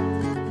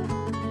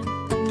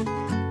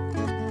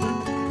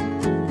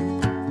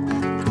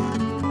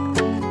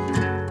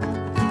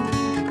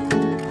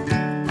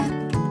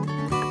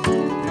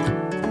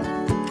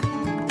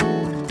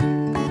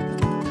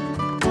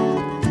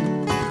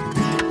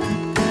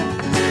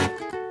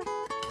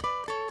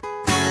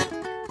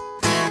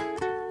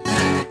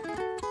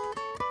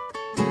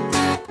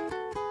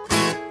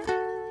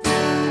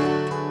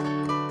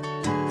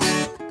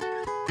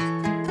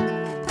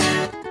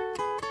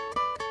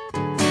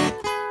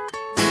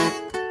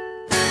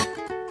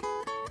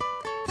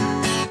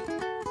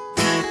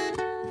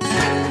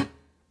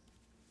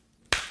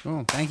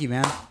 Oh, thank you,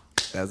 man.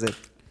 That's it.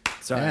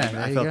 Sorry, Yeah,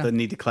 there I you felt go. the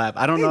need to clap.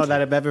 I don't know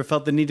that I've ever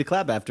felt the need to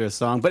clap after a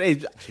song, but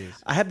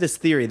I have this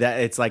theory that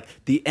it's like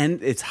the end.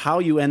 It's how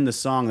you end the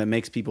song that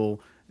makes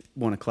people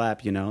want to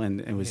clap, you know.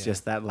 And it was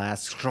just that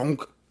last strong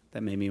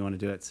that made me want to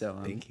do it. So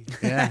Thank you.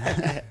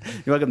 Yeah.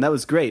 you're welcome. That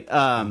was great.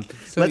 So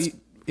Let's.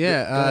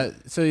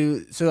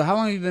 so how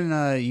long have you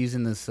been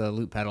using this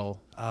loop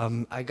pedal?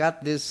 I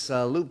got this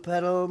loop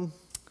pedal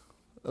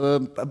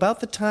about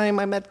the time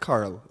I met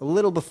Carl. A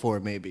little before,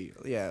 maybe.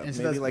 Yeah, And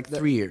so maybe that's- like that-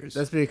 3 years.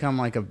 That's become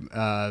like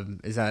a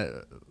is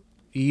that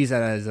you use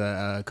that as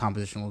a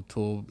compositional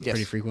tool Yes.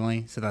 pretty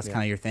frequently, so that's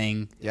kind of your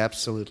thing. Yeah,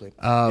 absolutely.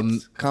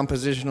 It's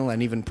compositional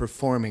and even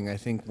performing. I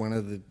think one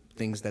of the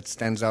things that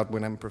stands out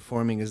when I'm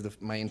performing is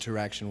my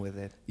interaction with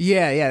it.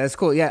 Yeah, that's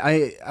cool. Yeah,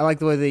 I like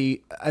the way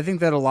I think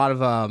that a lot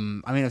of I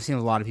mean, I've seen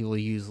a lot of people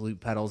use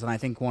loop pedals, and I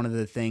think one of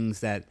the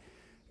things that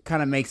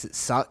kind of makes it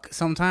suck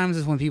sometimes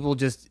is when people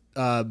just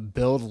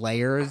build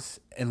layers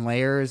and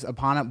layers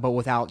upon it, but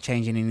without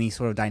changing any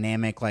sort of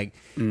dynamic. Like,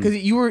 because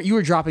you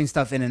were dropping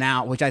stuff in and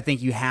out, which I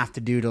think you have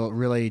to do to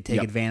really take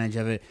Yep. advantage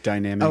of it.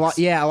 Dynamics.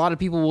 A lot of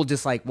people will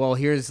just like, well,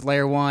 here's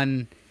layer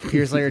 1,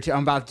 here's layer 2.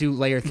 I'm about to do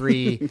layer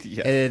 3,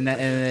 Yeah.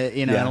 and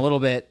you know, Yeah. in a little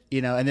bit,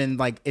 you know, and then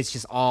like it's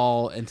just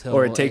all until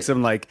Or it takes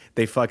them like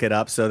they fuck it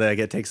up, so that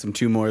it takes them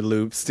 2 more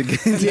loops to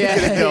get, Yeah, get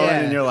it going, yeah.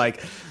 and you're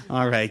like,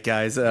 "All right,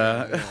 guys."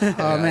 Oh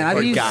man,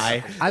 Or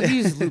guy. I've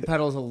used loop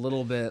pedals a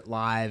little bit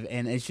live,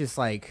 and it's just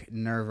like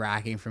nerve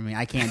wracking for me.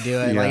 I can't do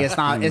it. Yeah.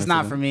 Like it's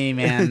not for me,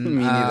 man.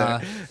 Me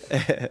neither.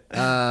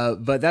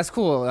 But that's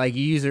cool. Like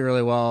you use it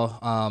really well.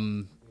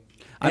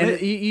 And mean-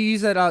 you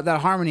use that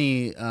that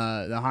harmony,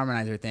 the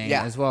harmonizer thing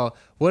Yeah. as well.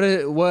 What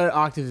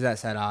octave is that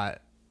set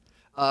at?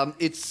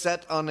 It's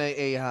set on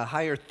a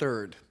higher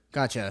third.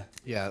 Gotcha.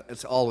 Yeah,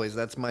 it's always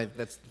that's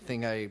the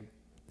thing I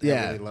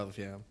Yeah. really love.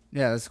 Yeah.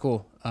 Yeah, that's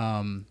cool.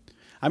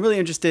 I'm really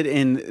interested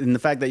in the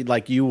fact that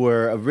like you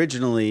were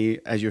originally,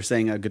 as you're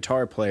saying, a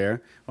guitar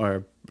player,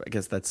 or I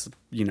guess that's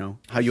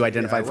how you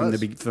identified I from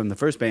was. from the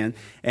first band,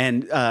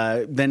 and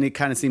then it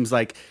kind of seems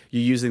like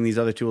you're using these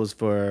other tools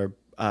for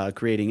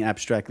creating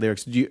abstract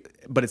lyrics.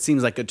 But it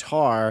seems like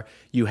guitar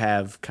you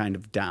have kind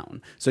of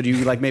down. So do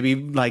you like maybe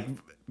like,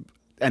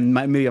 and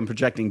maybe I'm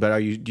projecting, but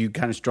do you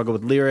kind of struggle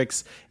with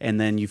lyrics, and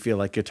then you feel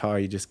like guitar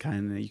you just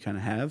kind of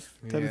have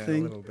type of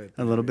thing? a little bit.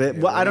 A little bit.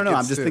 Yeah, Well, I when don't it know.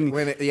 I'm gets just to-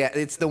 thinking.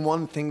 it's the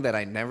one thing that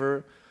I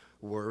never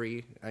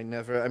worry. I'm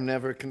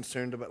never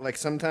concerned about. Like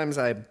sometimes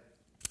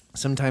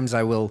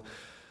I will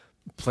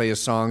play a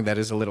song that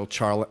is a little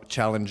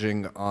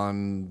challenging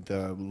on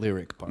the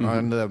lyric part,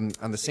 on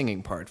the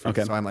singing part.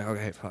 Okay. So I'm like,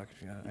 okay, fuck.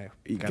 Yeah,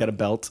 You got a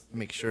belt.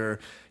 make sure.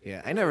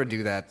 Yeah, I never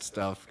do that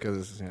stuff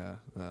because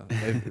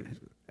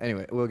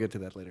anyway, we'll get to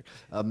that later.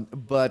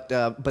 But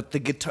the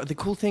guitar, the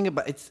cool thing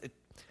about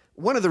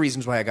one of the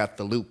reasons why I got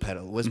the loop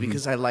pedal was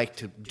because I like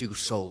to do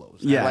solos.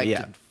 Yeah, I like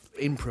yeah.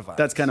 to improvise.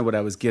 That's kind of what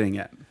I was getting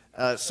at.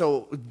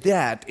 So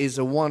that is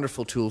a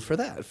wonderful tool for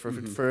that,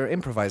 for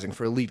improvising.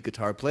 For a lead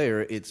guitar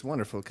player, it's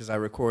wonderful because I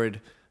record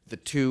the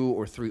 2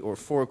 or 3 or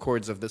 4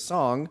 chords of the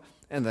song,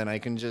 and then I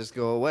can just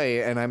go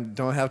away, and I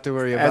don't have to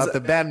worry about the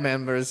band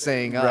members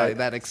saying, Right.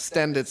 that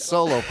extended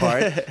solo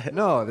part.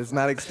 No, it's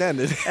not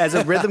extended. As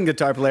a rhythm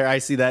guitar player, I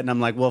see that and I'm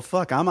like, well,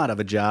 fuck, I'm out of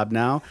a job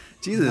now.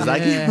 Jesus, I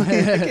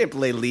can't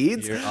play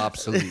leads. You're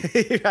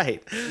obsolete.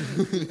 Right.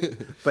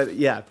 But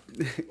yeah.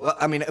 Well,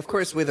 I mean, of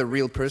course, with a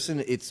real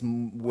person, it's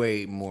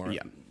way more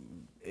Yeah.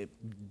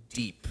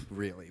 deep,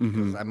 really,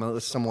 because I'm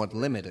somewhat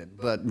limited.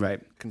 But Right.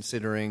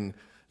 considering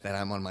that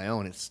I'm on my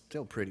own, it's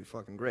still pretty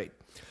fucking great.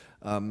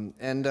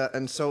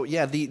 And so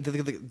yeah,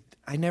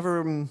 I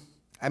never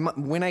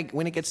when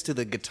it gets to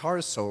the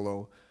guitar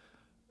solo,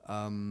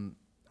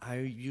 I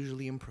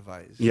usually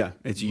improvise. Yeah,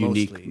 it's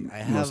unique Mostly. I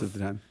most have of the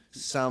time.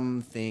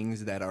 some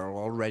things that are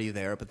already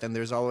there, but then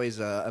there's always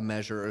a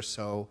measure or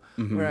so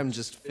where I'm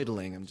just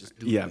fiddling, I'm just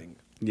Yeah. doodling.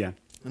 Yeah.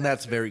 And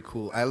that's very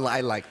cool. I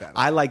like that.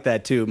 I like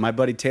that too. My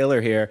buddy Taylor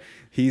here,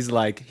 he's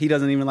like, he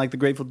doesn't even like the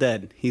Grateful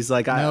Dead. He's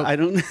like, Nope. I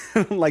don't like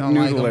Don't like 'em.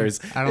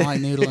 noodlers. I don't like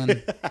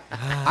noodling.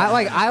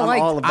 I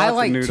all about the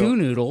like noodle. two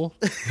noodle.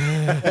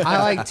 I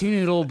like two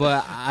noodle,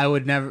 but I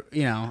would never.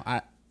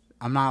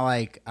 I'm not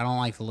like I don't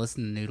like to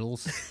listen to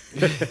noodles.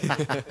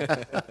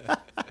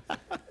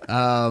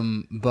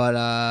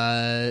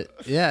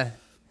 Yeah,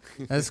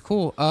 that's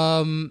cool.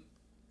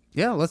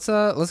 Yeah, let's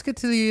get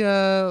to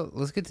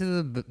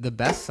the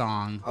best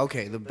song.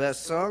 Okay, the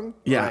best song?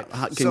 Yeah,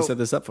 Right. can you set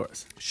this up for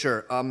us?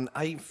 Sure.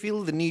 I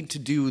feel the need to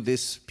do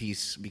this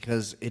piece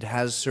because it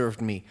has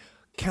served me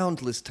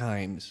countless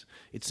times.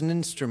 It's an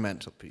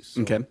instrumental piece.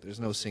 So Okay.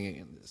 There's no singing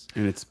in this.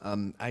 And it's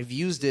I've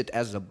used it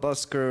as a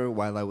busker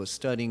while I was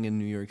studying in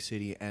New York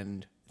City,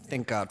 and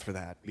thank God for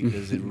that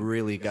because it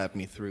really got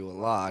me through a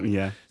lot.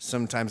 Yeah.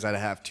 Sometimes I'd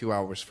have 2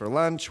 hours for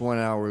lunch. 1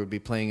 hour would be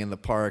playing in the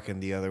park,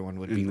 and the other one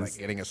would be like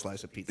getting a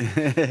slice of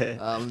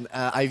pizza.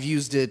 I've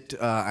used it.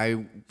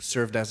 I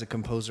served as a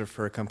composer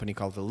for a company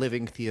called the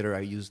Living Theater.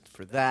 I used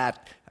for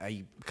that.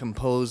 I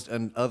composed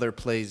other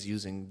plays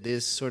using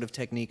this sort of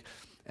technique,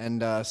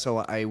 and so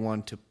I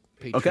want to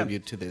pay Okay.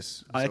 tribute to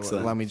this. So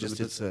Excellent. allow me So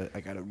just. I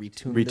gotta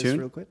retune Retune? this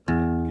real quick.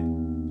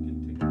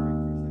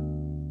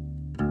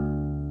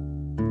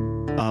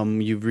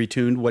 You've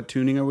retuned. What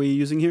tuning are we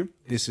using here?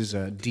 This is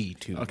a D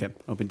tune. Okay,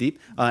 open deep.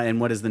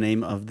 And what is the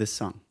name of this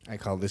song? I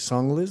call this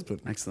song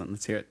Lisbon. Excellent.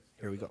 Let's hear it.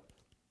 Here we go.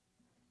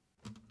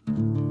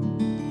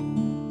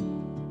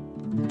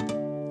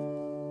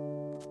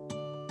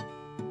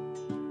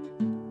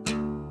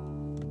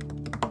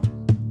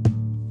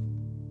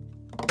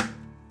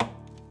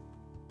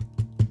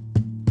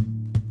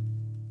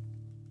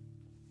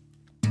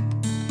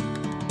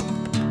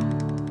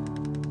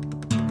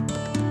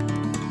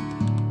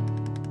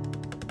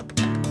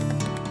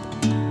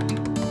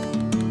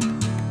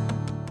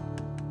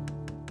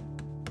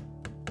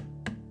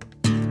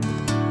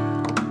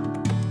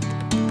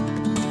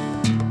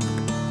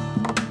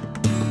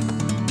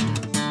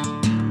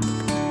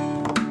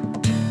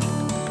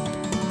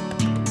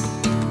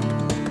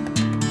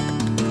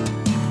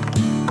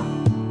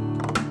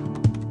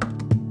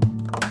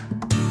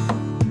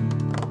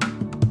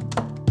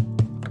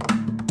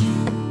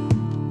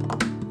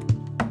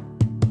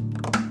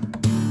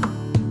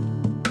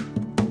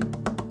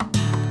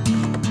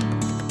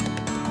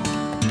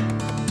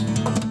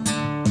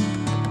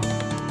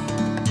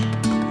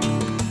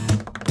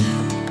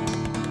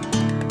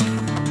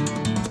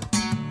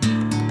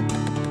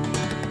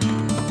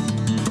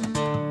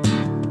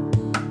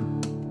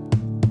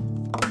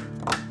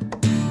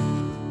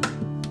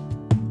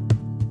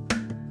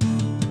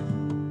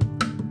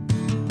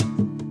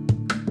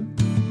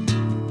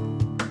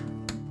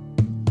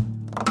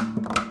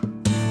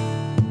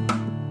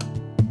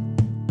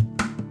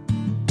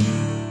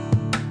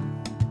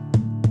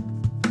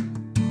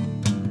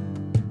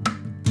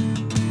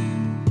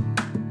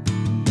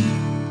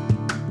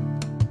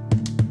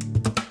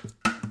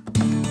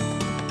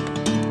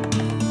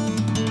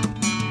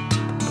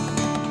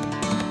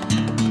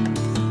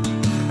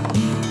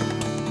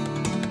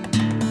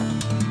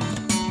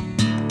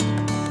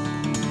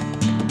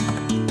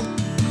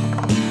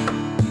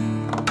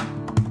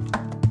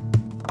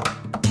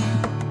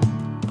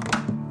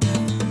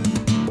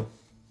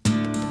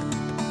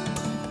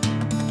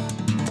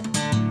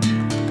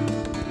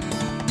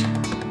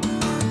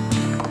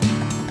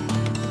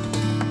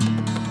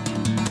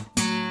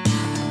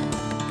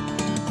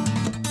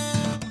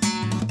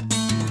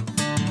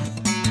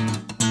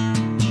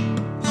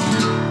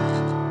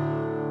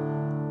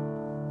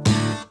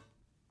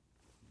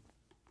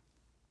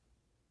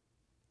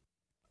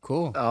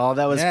 Cool. Oh,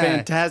 that was Yeah.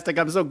 fantastic.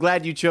 I'm so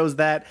glad you chose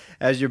that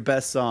as your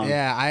best song.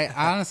 Yeah, I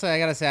honestly, I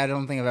gotta say, I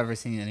don't think I've ever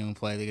seen anyone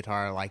play the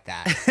guitar like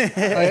that.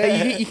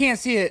 Like, you can't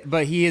see it,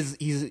 but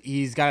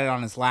he's got it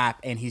on his lap,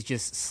 and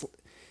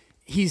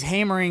he's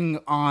hammering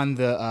on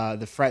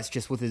the frets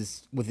just with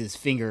his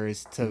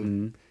fingers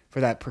to for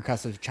that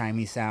percussive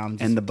chimey sound,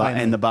 just And the playing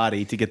and the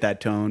body to get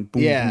that tone.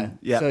 Boom, yeah. boom.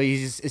 Yeah. So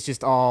it's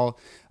just all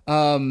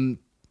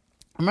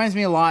reminds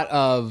me a lot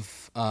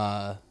of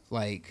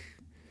like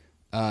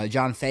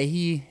John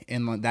Fahey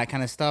and like that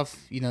kind of stuff.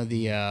 You know,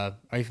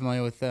 are you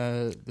familiar with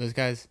those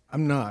guys?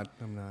 I'm not.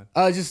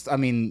 Just I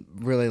mean,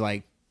 really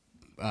like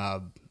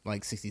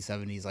 60s,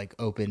 70s, like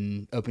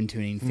open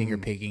tuning, finger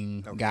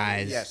picking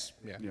guys. Yes.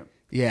 Yeah.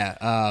 Yeah.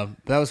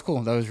 But that was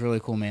cool. That was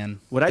really cool, man.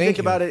 What I Thank think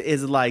you. about it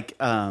is like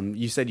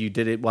you said you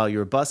did it while you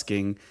were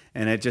busking,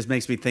 and it just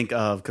makes me think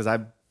of, because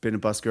I've been a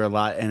busker a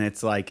lot, and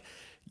it's like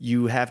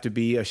you have to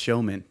be a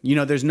showman. You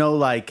know, there's no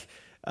like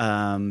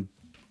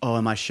oh,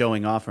 am I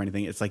showing off or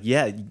anything? It's like,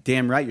 yeah,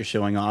 damn right you're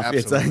showing off.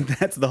 Absolutely. It's like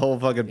that's the whole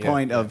fucking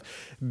point of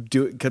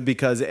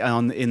because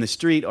in the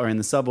street or in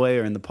the subway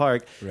or in the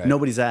park, Right.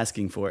 nobody's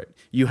asking for it.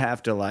 You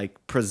have to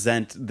like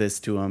present this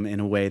to them in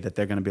a way that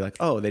they're going to be like,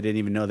 oh, they didn't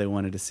even know they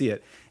wanted to see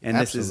it. And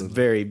this is Absolutely.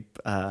 very,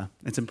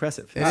 it's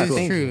impressive. It is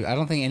cool. true. I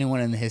don't think anyone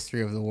in the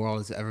history of the world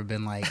has ever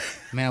been like,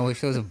 man, I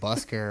wish there was a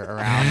busker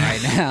around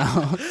right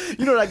now.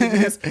 You know what I think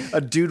it is? A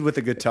dude with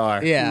a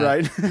guitar. Yeah.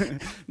 Right?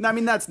 No, I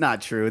mean, that's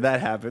not true.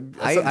 That happened.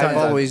 I've Sometimes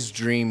always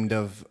dreamed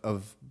of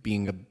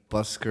being a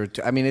busker.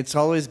 I mean, it's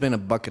always been a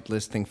bucket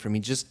list thing for me.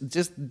 Just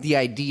the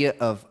idea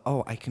of,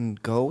 oh, I can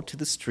go to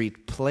the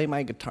street, play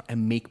my guitar,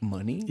 and make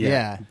money.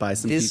 Yeah. Buy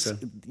some pizza.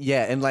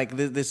 Yeah, and like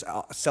this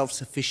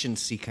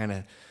self-sufficiency kind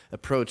of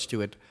approach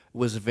to it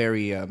was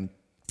very.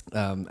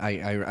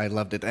 I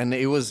loved it, and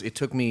it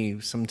took me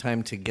some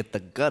time to get the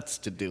guts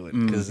to do it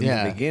because in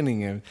Yeah. the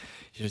beginning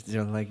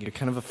you're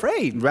kind of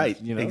afraid, Right,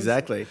 You know,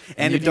 exactly.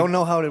 and you if don't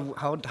know how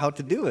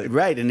to do it.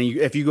 Right, and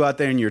if you go out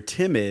there and you're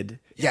timid,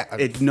 Yeah,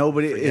 forget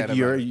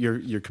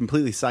you're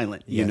completely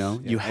silent. You Yes,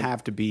 know, yeah. you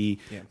have to be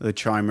Yeah. the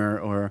charmer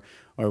or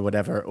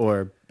whatever,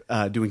 or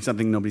doing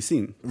something nobody's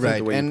seen. It's like Right,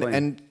 the way you play.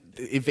 and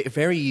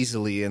very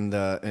easily in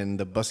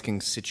the busking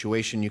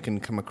situation, you can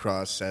come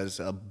across as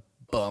a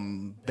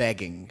bum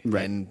begging,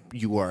 Right. and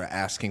you are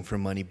asking for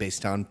money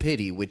based on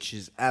pity, which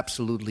is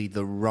absolutely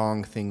the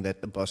wrong thing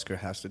that the busker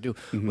has to do.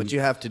 Mm-hmm. What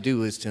you have to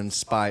do is to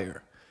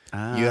inspire.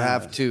 You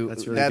have to.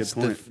 that's a really good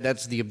point.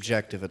 That's the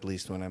objective, at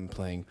least when I'm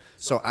playing.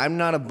 So I'm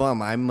not a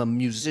bum. I'm a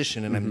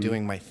musician, and I'm Mm-hmm.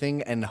 doing my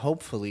thing. And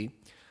hopefully,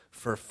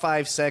 for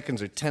 5 seconds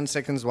or 10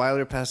 seconds while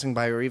you're passing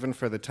by, or even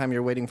for the time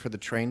you're waiting for the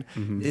train,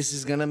 this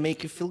is gonna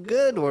make you feel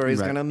good, or it's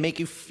Mm-hmm. Right. gonna make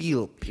you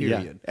feel.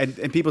 Period. Yeah.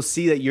 And people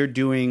see that you're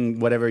doing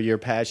whatever your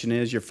passion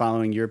is, you're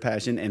following your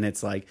passion, and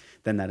it's like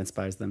then that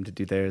inspires them to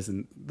do theirs,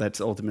 and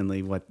that's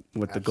ultimately what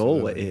the goal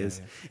Absolutely, yeah,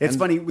 is. yeah. It's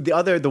funny.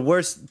 The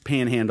worst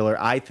panhandler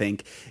I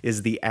think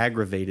is the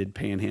aggravated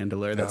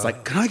panhandler. That's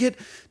like, can I get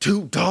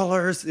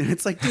 $2? And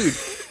it's like, dude,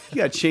 you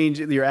got to change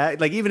your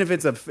act. Like even if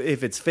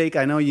it's fake,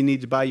 I know you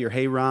need to buy your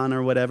Hey-Ron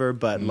or whatever,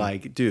 but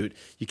like, dude,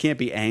 you can't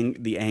be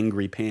the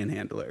angry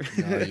panhandler.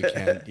 No, you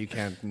can't. You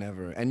can't.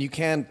 Never. And you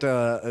can't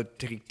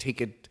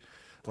take it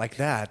like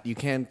that. You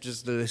can't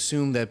just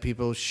assume that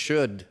people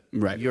should.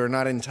 Right. You're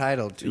not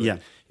entitled to Yeah.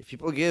 it. If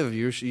people give,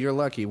 you're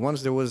lucky.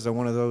 Once there was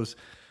one of those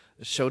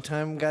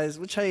Showtime guys,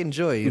 which I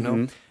enjoy, you know.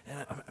 Mm-hmm.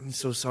 And I'm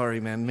so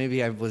sorry, man.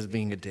 Maybe I was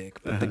being a dick,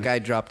 but the guy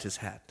dropped his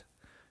hat.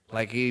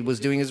 Like he was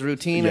doing his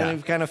routine Yeah. and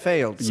he kind of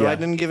failed. So Yeah. I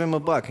didn't give him a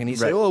buck. And he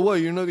said, Right. "Oh, what?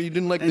 You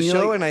didn't like And the you're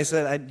show?" like- And I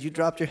said, "You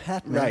dropped your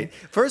hat, man." Right.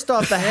 First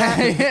off, the hat,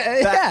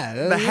 Yeah,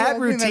 the I hat think that's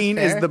routine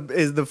fair.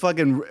 is the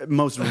fucking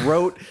most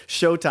rote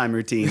Showtime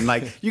routine.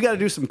 Like you got to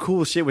do some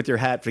cool shit with your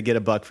hat to get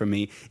a buck from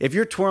me. If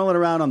you're twirling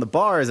around on the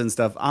bars and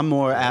stuff, I'm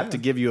more apt to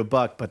give you a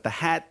buck. But the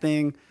hat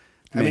thing,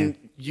 I man. mean,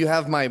 you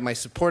have my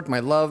support, my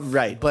love.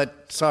 Right.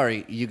 But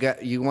sorry,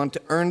 you want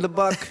to earn the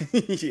buck.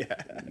 yeah.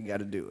 You got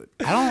to do it.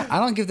 I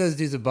don't give those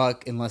dudes a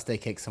buck unless they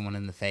kick someone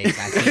in the face.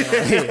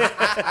 Accidentally.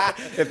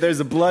 If there's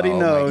a bloody Oh my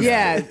nose,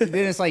 Yeah, then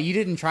it's like you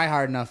didn't try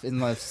hard enough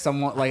unless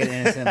someone like an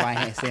innocent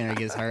bystander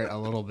gets hurt a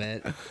little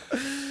bit.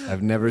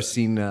 I've never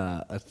seen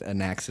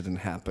an accident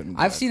happen.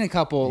 I've seen a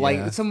couple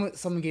Yeah. like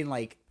someone getting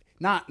like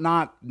not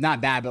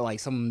bad, but like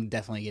someone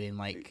definitely getting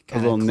like a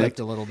kind little of nick. clipped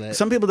a little bit.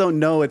 Some people don't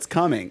know it's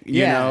coming.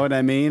 You Yeah. know what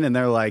I mean? And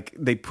they're like,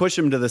 they push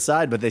them to the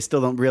side, but they still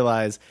don't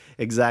realize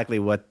exactly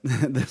what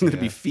there's going to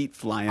be feet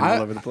flying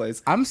all over the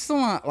place. I'm still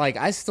not like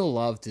I still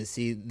love to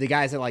see the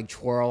guys that like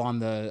twirl on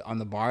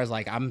the bars.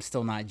 Like I'm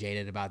still not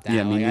jaded about that.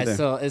 Yeah, me like neither. I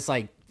still it's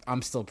like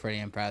I'm still pretty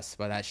impressed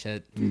by that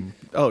shit.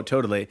 Oh,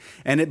 totally.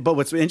 But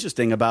what's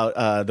interesting about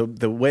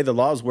the way the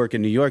laws work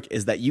in New York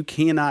is that you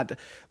cannot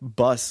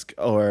busk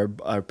or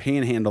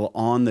panhandle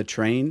on the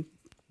train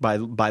by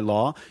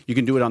law. You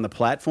can do it on the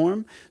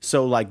platform.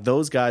 So like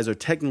those guys are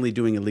technically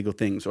doing illegal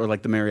things, or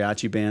like the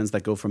mariachi bands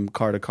that go from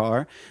car to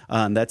car.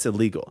 That's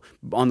illegal.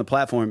 On the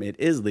platform, it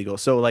is legal.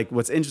 So like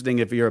what's interesting,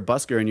 if you're a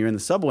busker and you're in the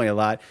subway a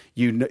lot,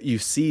 you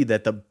see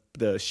that the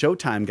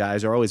Showtime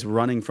guys are always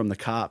running from the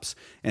cops,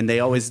 and they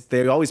always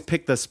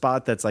pick the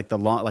spot that's like the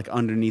long, like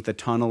underneath a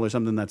tunnel or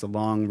something that's a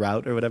long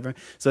route or whatever.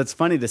 So it's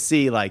funny to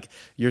see like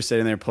you're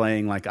sitting there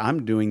playing like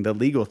I'm doing the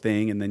legal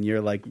thing, and then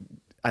you're like,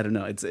 I don't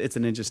know. It's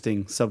an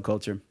interesting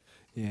subculture.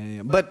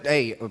 Yeah. But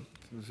hey,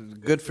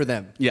 good for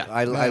them. Yeah.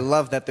 I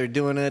love that they're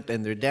doing it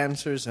and they're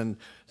dancers, and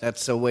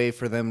that's a way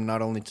for them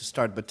not only to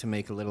start but to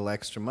make a little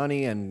extra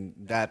money. And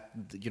that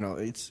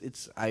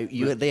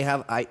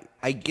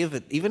I give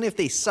it, even if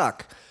they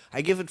suck,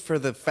 I give it for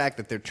the fact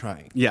that they're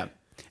trying. Yeah,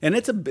 and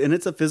it's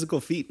a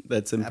physical feat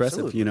that's impressive.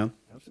 Absolutely. You know.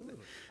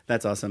 Absolutely.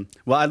 That's awesome.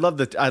 Well, I love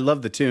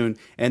the tune.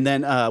 And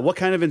then, what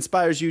kind of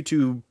inspires you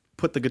to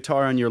put the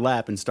guitar on your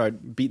lap and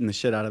start beating the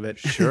shit out of it?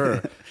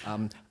 Sure.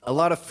 A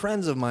lot of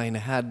friends of mine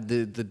had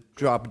the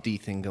drop D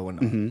thing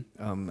going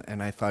on,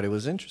 and I thought it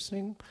was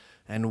interesting.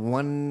 And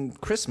one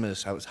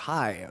Christmas, I was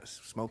high. I was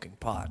smoking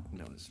pot,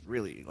 and I was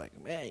really like,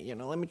 hey,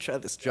 let me try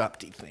this drop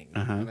D thing.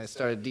 And I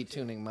started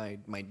detuning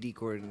my D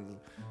chord. And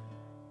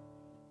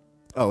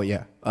Oh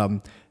yeah.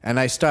 And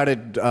I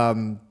started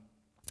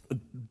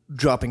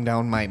dropping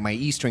down my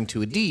E string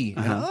to a D.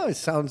 And, it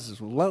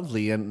sounds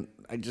lovely. And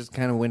I just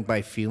kind of went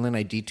by feeling.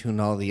 I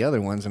detuned all the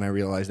other ones, and I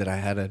realized that I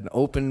had an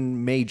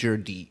open major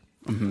D.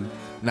 Mm-hmm.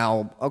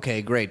 Now,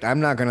 okay, great. I'm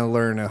not going to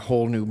learn a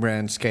whole new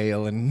brand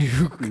scale and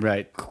new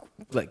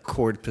like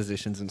chord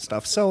positions and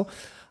stuff. So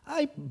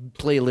I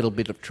play a little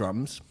bit of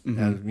drums.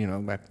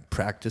 I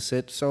practice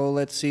it. So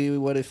let's see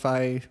what if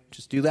I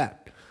just do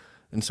that.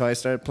 And so I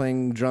started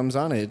playing drums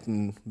on it,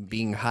 and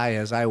being high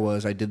as I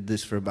was, I did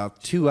this for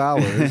about 2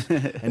 hours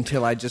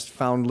until I just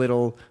found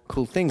little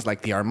cool things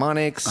like the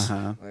harmonics,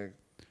 like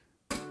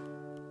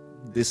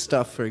this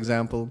stuff, for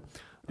example.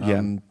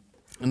 And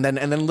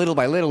then little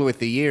by little, with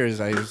the years,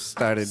 I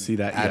started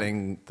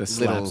adding the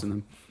slaps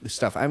little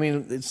stuff. I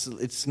mean,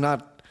 it's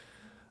not.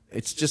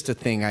 It's just a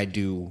thing I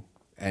do,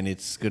 and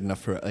it's good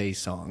enough for a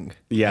song.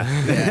 Yeah.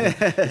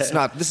 It's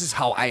not. This is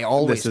how I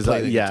always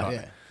play the guitar.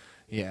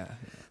 Yeah.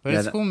 But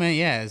it's cool, man.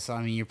 Yeah,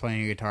 I mean, you're playing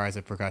your guitar as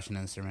a percussion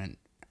instrument,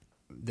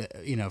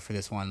 for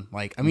this one.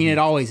 Like, I mean, it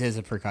always is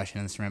a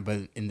percussion instrument,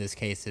 but in this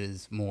case, it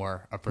is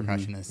more a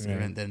percussion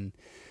instrument than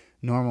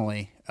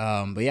normally.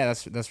 But yeah,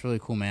 that's really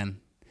cool, man.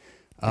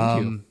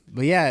 Thank you.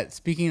 But yeah,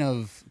 speaking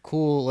of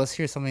cool, let's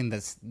hear something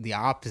that's the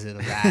opposite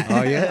of that.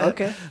 Oh yeah,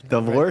 okay. The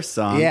worst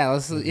song. Yeah,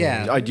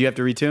 Oh, do you have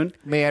to retune?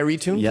 May I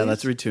retune? Yeah, please?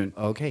 let's retune.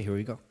 Okay, here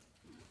we go.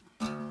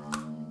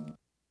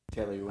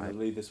 Taylor, you want to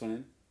leave this one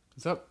in?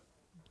 What's up?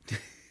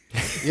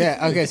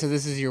 Yeah. Okay. So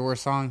this is your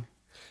worst song.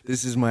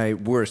 This is my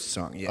worst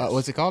song. Yes.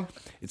 What's it called?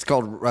 It's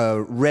called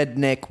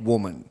 "Redneck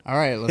Woman." All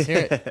right, let's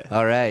hear it.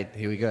 All right,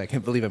 here we go. I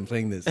can't believe I'm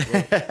playing this.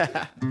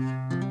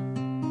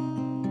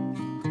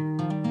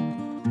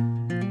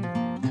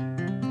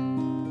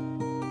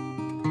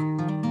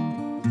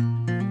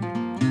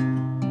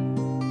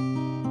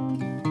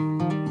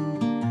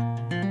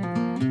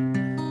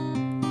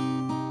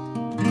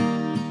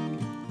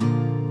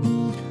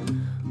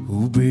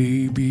 Oh,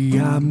 baby,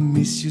 I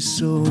miss you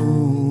so.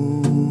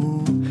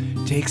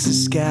 Takes the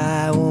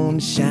sky,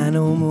 won't shine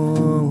no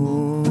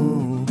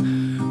more.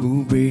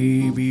 Oh,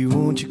 baby,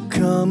 won't you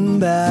come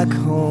back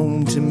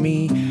home to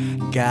me?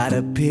 Got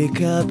a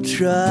pickup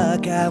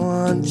truck I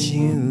want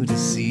you to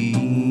see.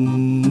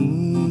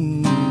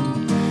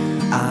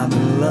 I'm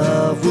in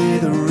love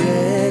with a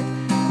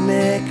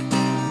redneck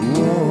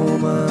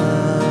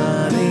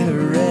woman in a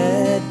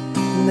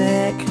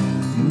redneck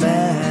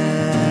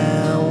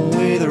man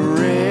with a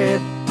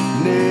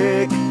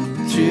redneck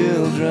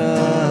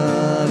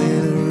children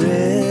in a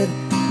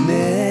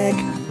redneck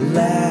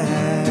land.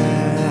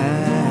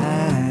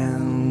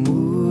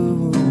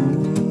 Ooh.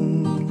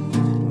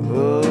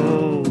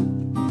 Oh.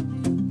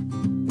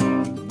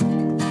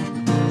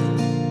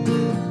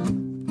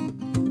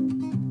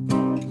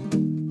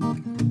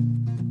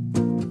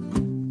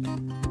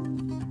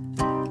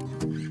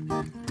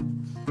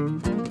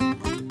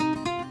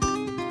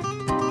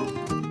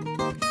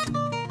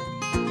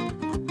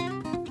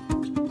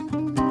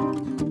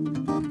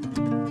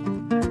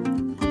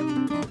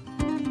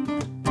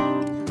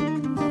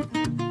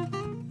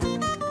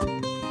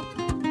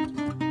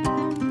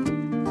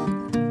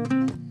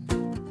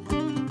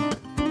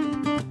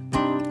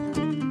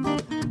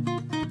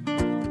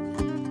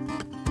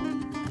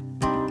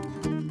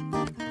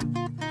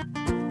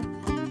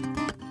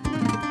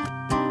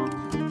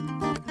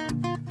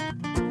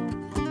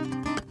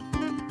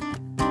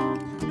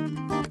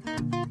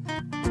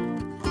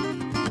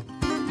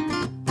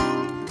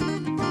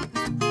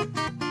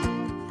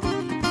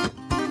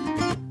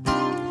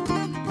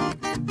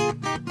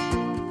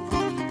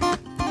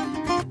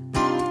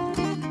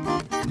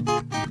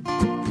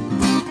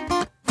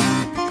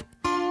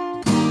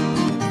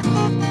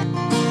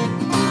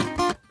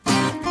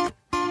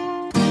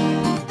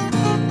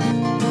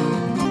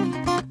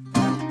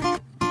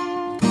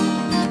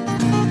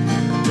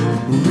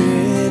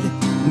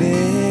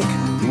 Redneck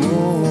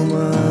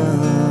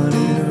woman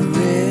in a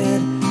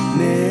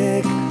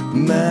redneck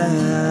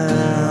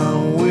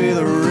man with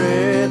a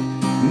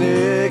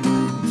redneck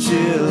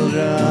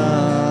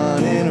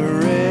children in a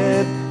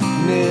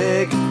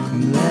redneck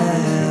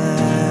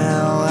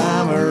now.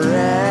 I'm a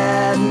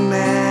redneck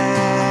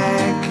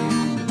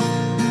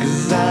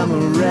 'cause I'm a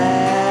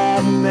redneck.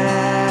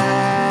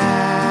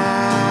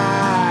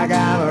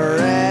 I'm a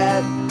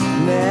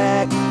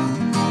redneck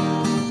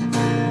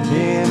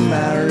in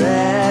my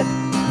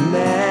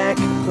redneck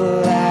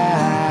life.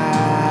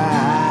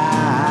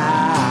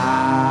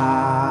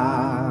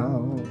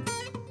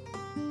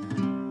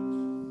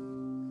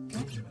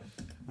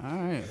 All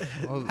right.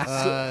 Well,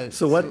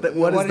 So what is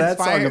that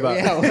song about?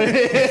 Yeah,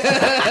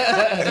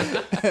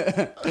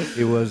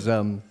 It was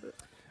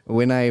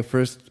when I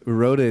first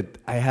wrote it.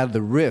 I had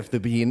the riff, the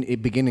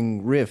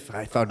beginning riff.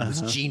 I thought it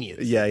was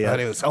genius. Yeah, yeah. I thought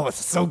it was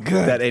it's so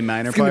good. That A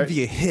minor it's gonna part?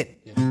 be a hit.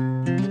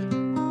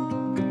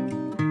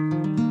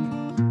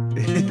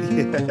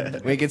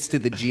 When it gets to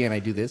the G and I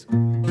do this, I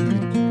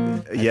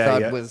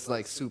thought it was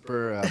like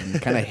super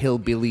kind of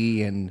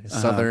hillbilly and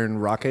southern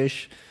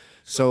rockish.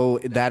 So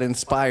that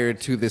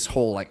inspired to this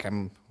whole like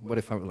what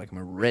if I'm a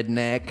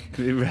redneck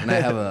and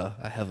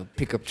I have a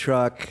pickup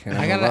truck and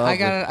I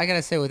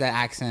gotta say with that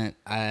accent,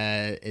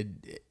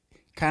 it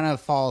kind of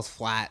falls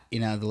flat.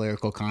 The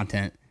lyrical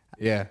content.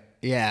 yeah.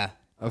 Yeah,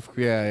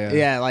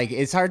 like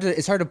it's hard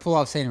to pull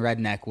off saying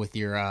redneck with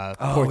your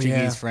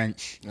Portuguese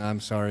French I'm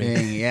sorry.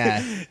 thing.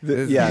 Yeah,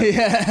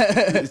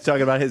 He's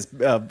talking about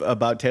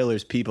about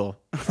Taylor's people.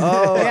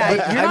 Oh,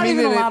 yeah. You're not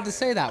even allowed to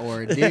say that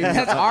word, dude.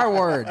 That's our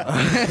word.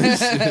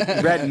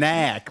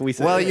 Redneck. We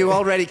said. Well, you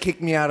already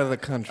kicked me out of the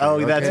country. Oh,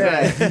 okay?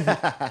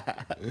 that's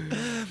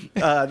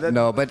right.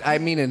 No, but I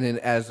mean it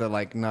as a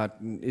not.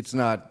 It's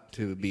not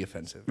to be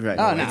offensive. Right.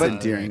 Oh, no. It's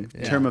endearing.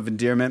 Yeah. Term of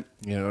endearment.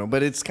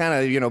 But it's kind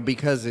of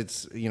because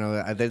it's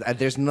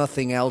there's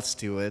nothing else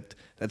to it.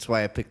 That's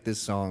why I picked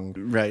this song.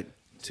 Right.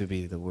 To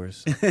be the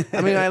worst. I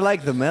mean, I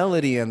like the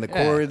melody and the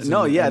chords.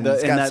 No, and, yeah, and the-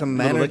 it's and got that some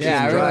little energy lick-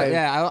 Yeah, and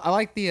drive. I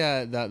like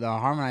the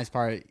harmonized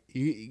part.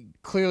 You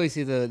clearly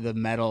see the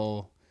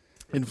metal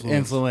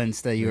influence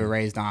that you were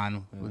raised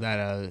on.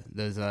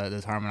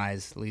 Those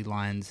harmonized lead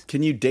lines.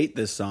 Can you date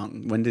this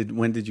song? When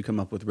did you come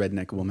up with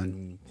Redneck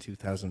Woman?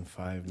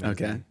 2005. Maybe.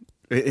 Okay.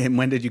 And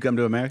when did you come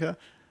to America?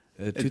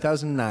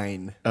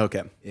 2009.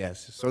 Okay.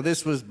 Yes. So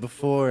this was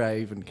before I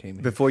even came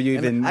here. Before you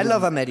And even- I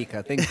love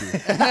America. Thank you.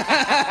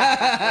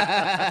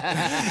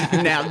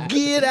 Now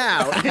get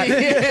out.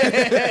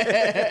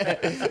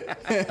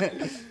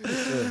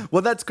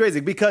 Well, that's crazy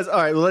because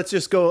all right. Well, let's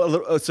just go a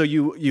little. So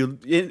you've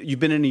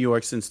been in New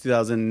York since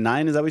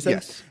 2009. Is that what you said?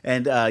 Yes.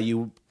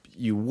 And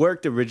you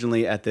worked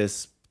originally at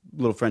this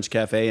little French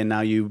cafe, and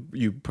now you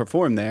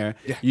perform there.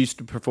 Yeah. You used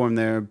to perform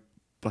there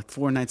like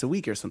 4 nights a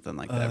week or something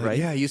like that, right?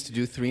 Yeah, I used to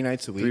do 3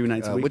 nights a week. 3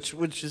 nights a week.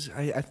 Which is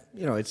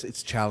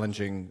it's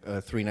challenging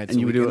 3 nights And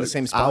a you week would do in the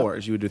same spot.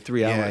 hours. You would do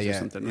 3 hours or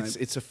something, right?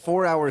 It's a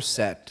 4-hour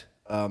set.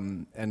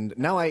 And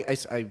now I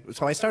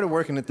started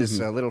working at this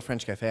Mm-hmm. little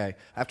French cafe.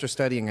 After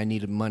studying, I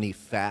needed money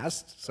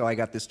fast, so I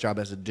got this job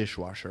as a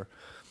dishwasher.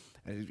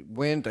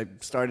 I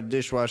started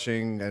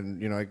dishwashing,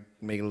 and I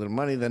made a little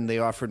money. Then they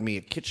offered me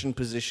a kitchen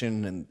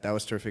position, and that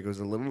was terrific. It was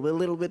a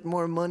little bit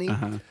more money.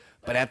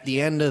 But at the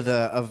end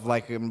of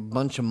like a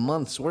bunch of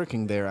months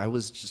working there, I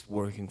was just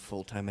working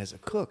full time as a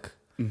cook.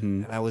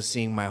 And I was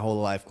seeing my whole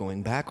life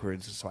going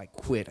backwards, so I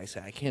quit. I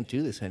said, I can't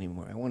do this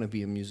anymore. I want to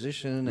be a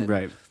musician and,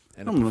 Right. and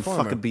I a don't want to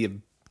performer. fucking be a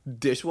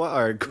dishwasher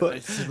or a cook.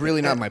 It's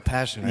really not my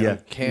passion. I Yeah.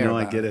 don't care. No,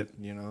 I about get it.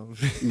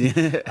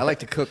 Yeah. I like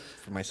to cook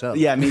for myself.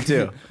 Yeah, me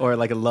too. Or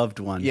like a loved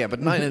one. Yeah, but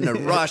not in a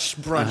rush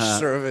brunch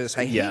service.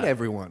 I hate Yeah.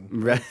 everyone.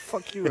 Right.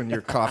 Fuck you and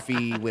your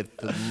coffee with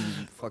the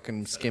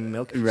fucking skim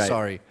milk. Right.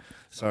 Sorry.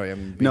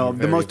 I'm being No, the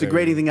very, most very-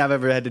 degrading thing I've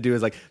ever had to do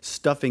is like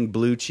stuffing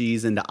blue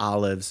cheese into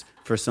olives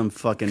for some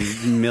fucking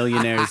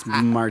millionaire's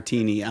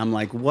martini. I'm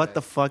like, what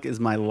the fuck is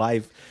my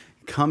life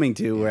coming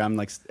to? Where I'm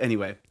like,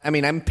 anyway. I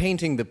mean, I'm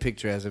painting the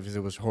picture as if it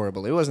was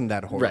horrible. It wasn't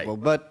that horrible,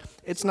 but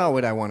it's not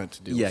what I wanted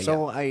to do. Yeah,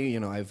 so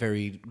I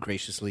very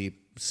graciously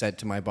said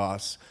to my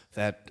boss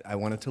that I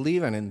wanted to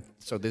leave, and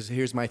so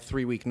here's my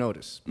 3-week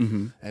notice.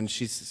 And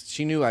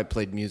she knew I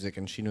played music,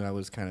 and she knew I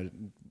was kind of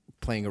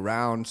playing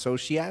around. So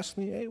she asked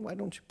me, "Hey, why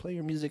don't you play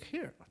your music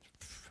here?"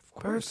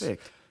 Of course.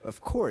 Perfect. Of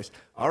course.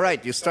 All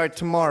right, you start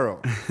tomorrow.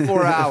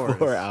 4 hours.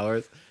 4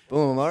 hours.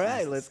 Boom, all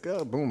right, let's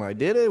go. Boom, I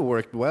did it,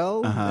 worked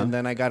well. And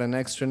then I got an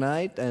extra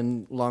night.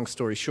 And long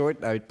story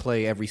short, I would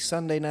play every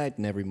Sunday night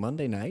and every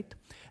Monday night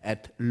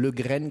at Le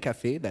Grain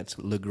Café. That's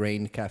Le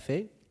Grain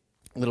Café,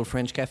 little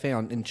French cafe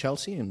in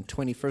Chelsea, in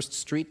 21st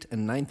Street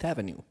and 9th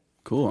Avenue.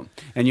 Cool.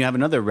 And you have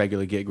another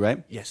regular gig,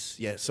 right? Yes.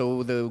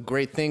 So the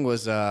great thing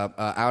was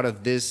out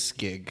of this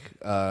gig,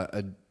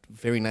 a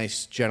very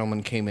nice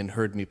gentleman came and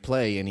heard me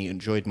play, and he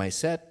enjoyed my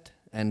set.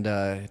 And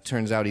it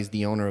turns out he's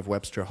the owner of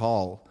Webster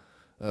Hall,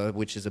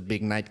 which is a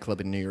big nightclub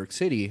in New York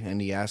City.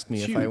 And he asked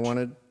me if I Huge.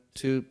 wanted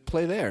to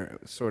play there,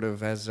 sort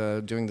of as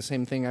doing the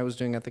same thing I was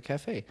doing at the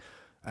cafe.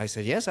 I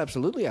said, yes,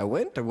 absolutely. I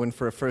went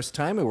for a first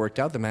time. It worked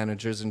out. The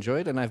managers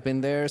enjoyed it. And I've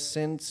been there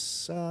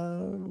since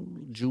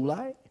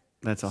July.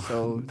 That's all.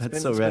 So That's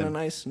it's so been rad. a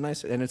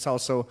nice, and it's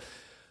also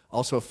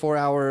a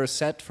 4-hour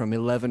set from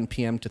 11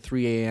 p.m. to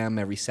 3 a.m.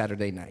 every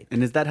Saturday night.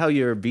 And is that how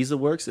your visa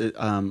works?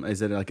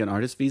 Is it like an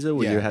artist visa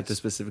where Yeah, you have to it's-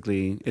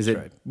 specifically? Is that's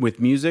it right. with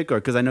music, or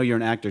because I know you're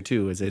an actor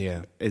too? Is it?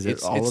 Is it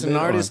it's, all it's of an it,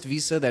 or- artist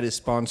visa that is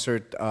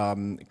sponsored.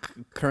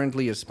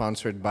 Currently, is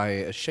sponsored by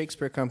a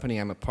Shakespeare company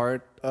I'm a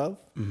part of,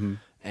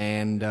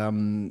 and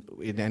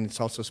it's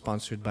also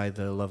sponsored by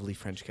the lovely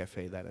French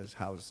cafe that has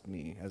housed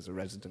me as a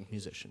resident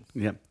musician.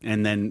 Yeah,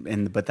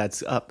 but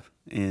that's up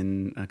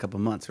in a couple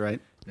months, right?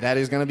 That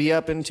is going to be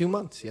up in 2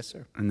 months. Yes,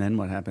 sir. And then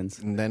what happens?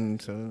 And then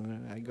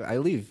I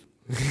leave.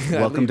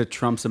 Welcome to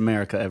Trump's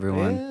America,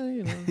 everyone.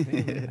 Yeah,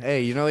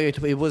 hey,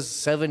 it was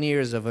 7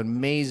 years of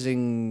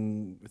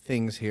amazing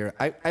things here.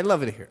 I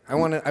love it here. I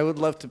would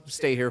love to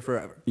stay here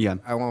forever. Yeah.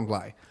 I won't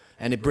lie,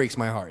 and it breaks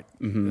my heart.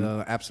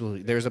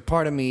 Absolutely, there's a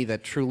part of me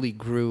that truly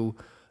grew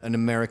an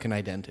American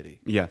identity.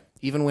 Yeah.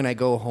 Even when I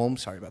go home,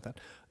 sorry about that.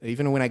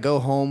 Even when I go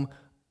home,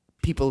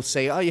 people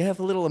say, "Oh, you have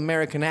a little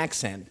American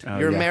accent. Oh,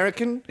 You're yeah.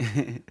 American."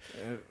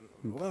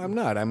 Well, I'm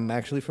not. I'm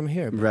actually from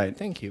here. But Right.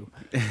 Thank you.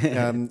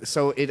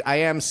 I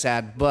am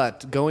sad,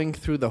 but going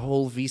through the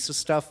whole visa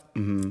stuff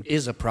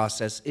is a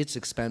process. It's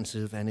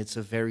expensive and it's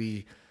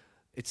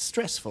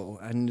stressful,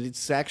 and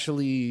it's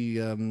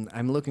actually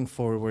I'm looking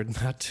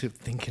forward not to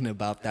thinking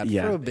about that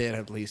Yeah. for a bit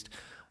at least.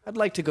 I'd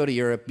like to go to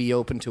Europe, be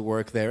open to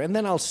work there, and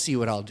then I'll see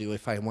what I'll do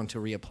if I want to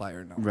reapply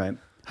or not. Right.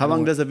 How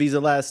long does a visa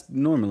last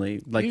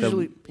normally? Like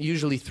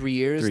Usually 3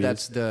 years. 3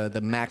 That's the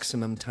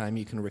maximum time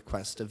you can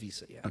request a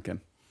visa. Yeah. Okay.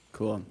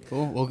 Cool.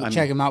 Cool. We'll go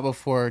check him out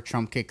before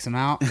Trump kicks him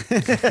out.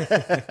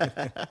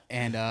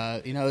 And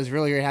it was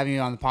really great having you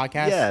on the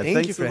podcast. Yeah, Thank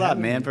thanks you for a lot,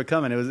 having man, me. for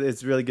coming.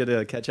 It's really good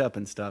to catch up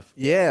and stuff.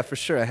 Yeah, for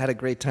sure. I had a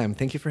great time.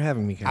 Thank you for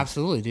having me, guys.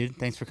 Absolutely, dude.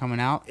 Thanks for coming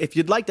out. If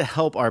you'd like to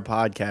help our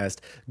podcast,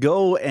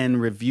 go and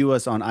review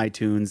us on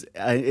iTunes.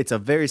 It's a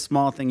very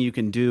small thing you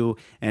can do,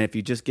 and if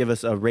you just give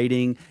us a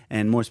rating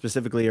and more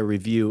specifically a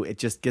review, it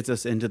just gets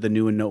us into the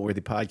new and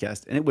noteworthy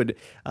podcast, and it would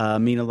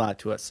mean a lot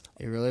to us.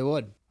 It really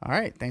would. All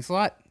right. Thanks a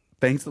lot.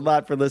 Thanks a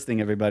lot for listening,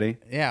 everybody.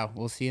 Yeah,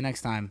 we'll see you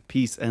next time.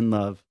 Peace and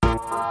love.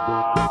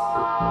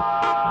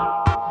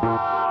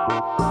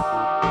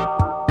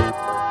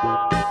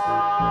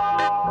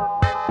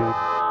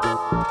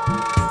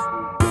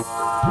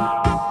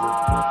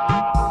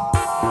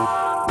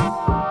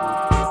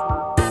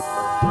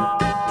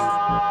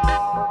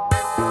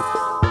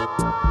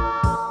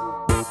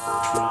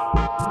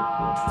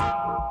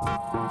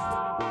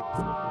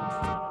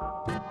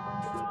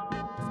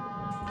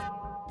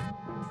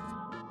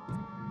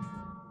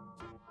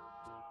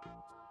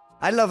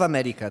 I love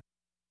America.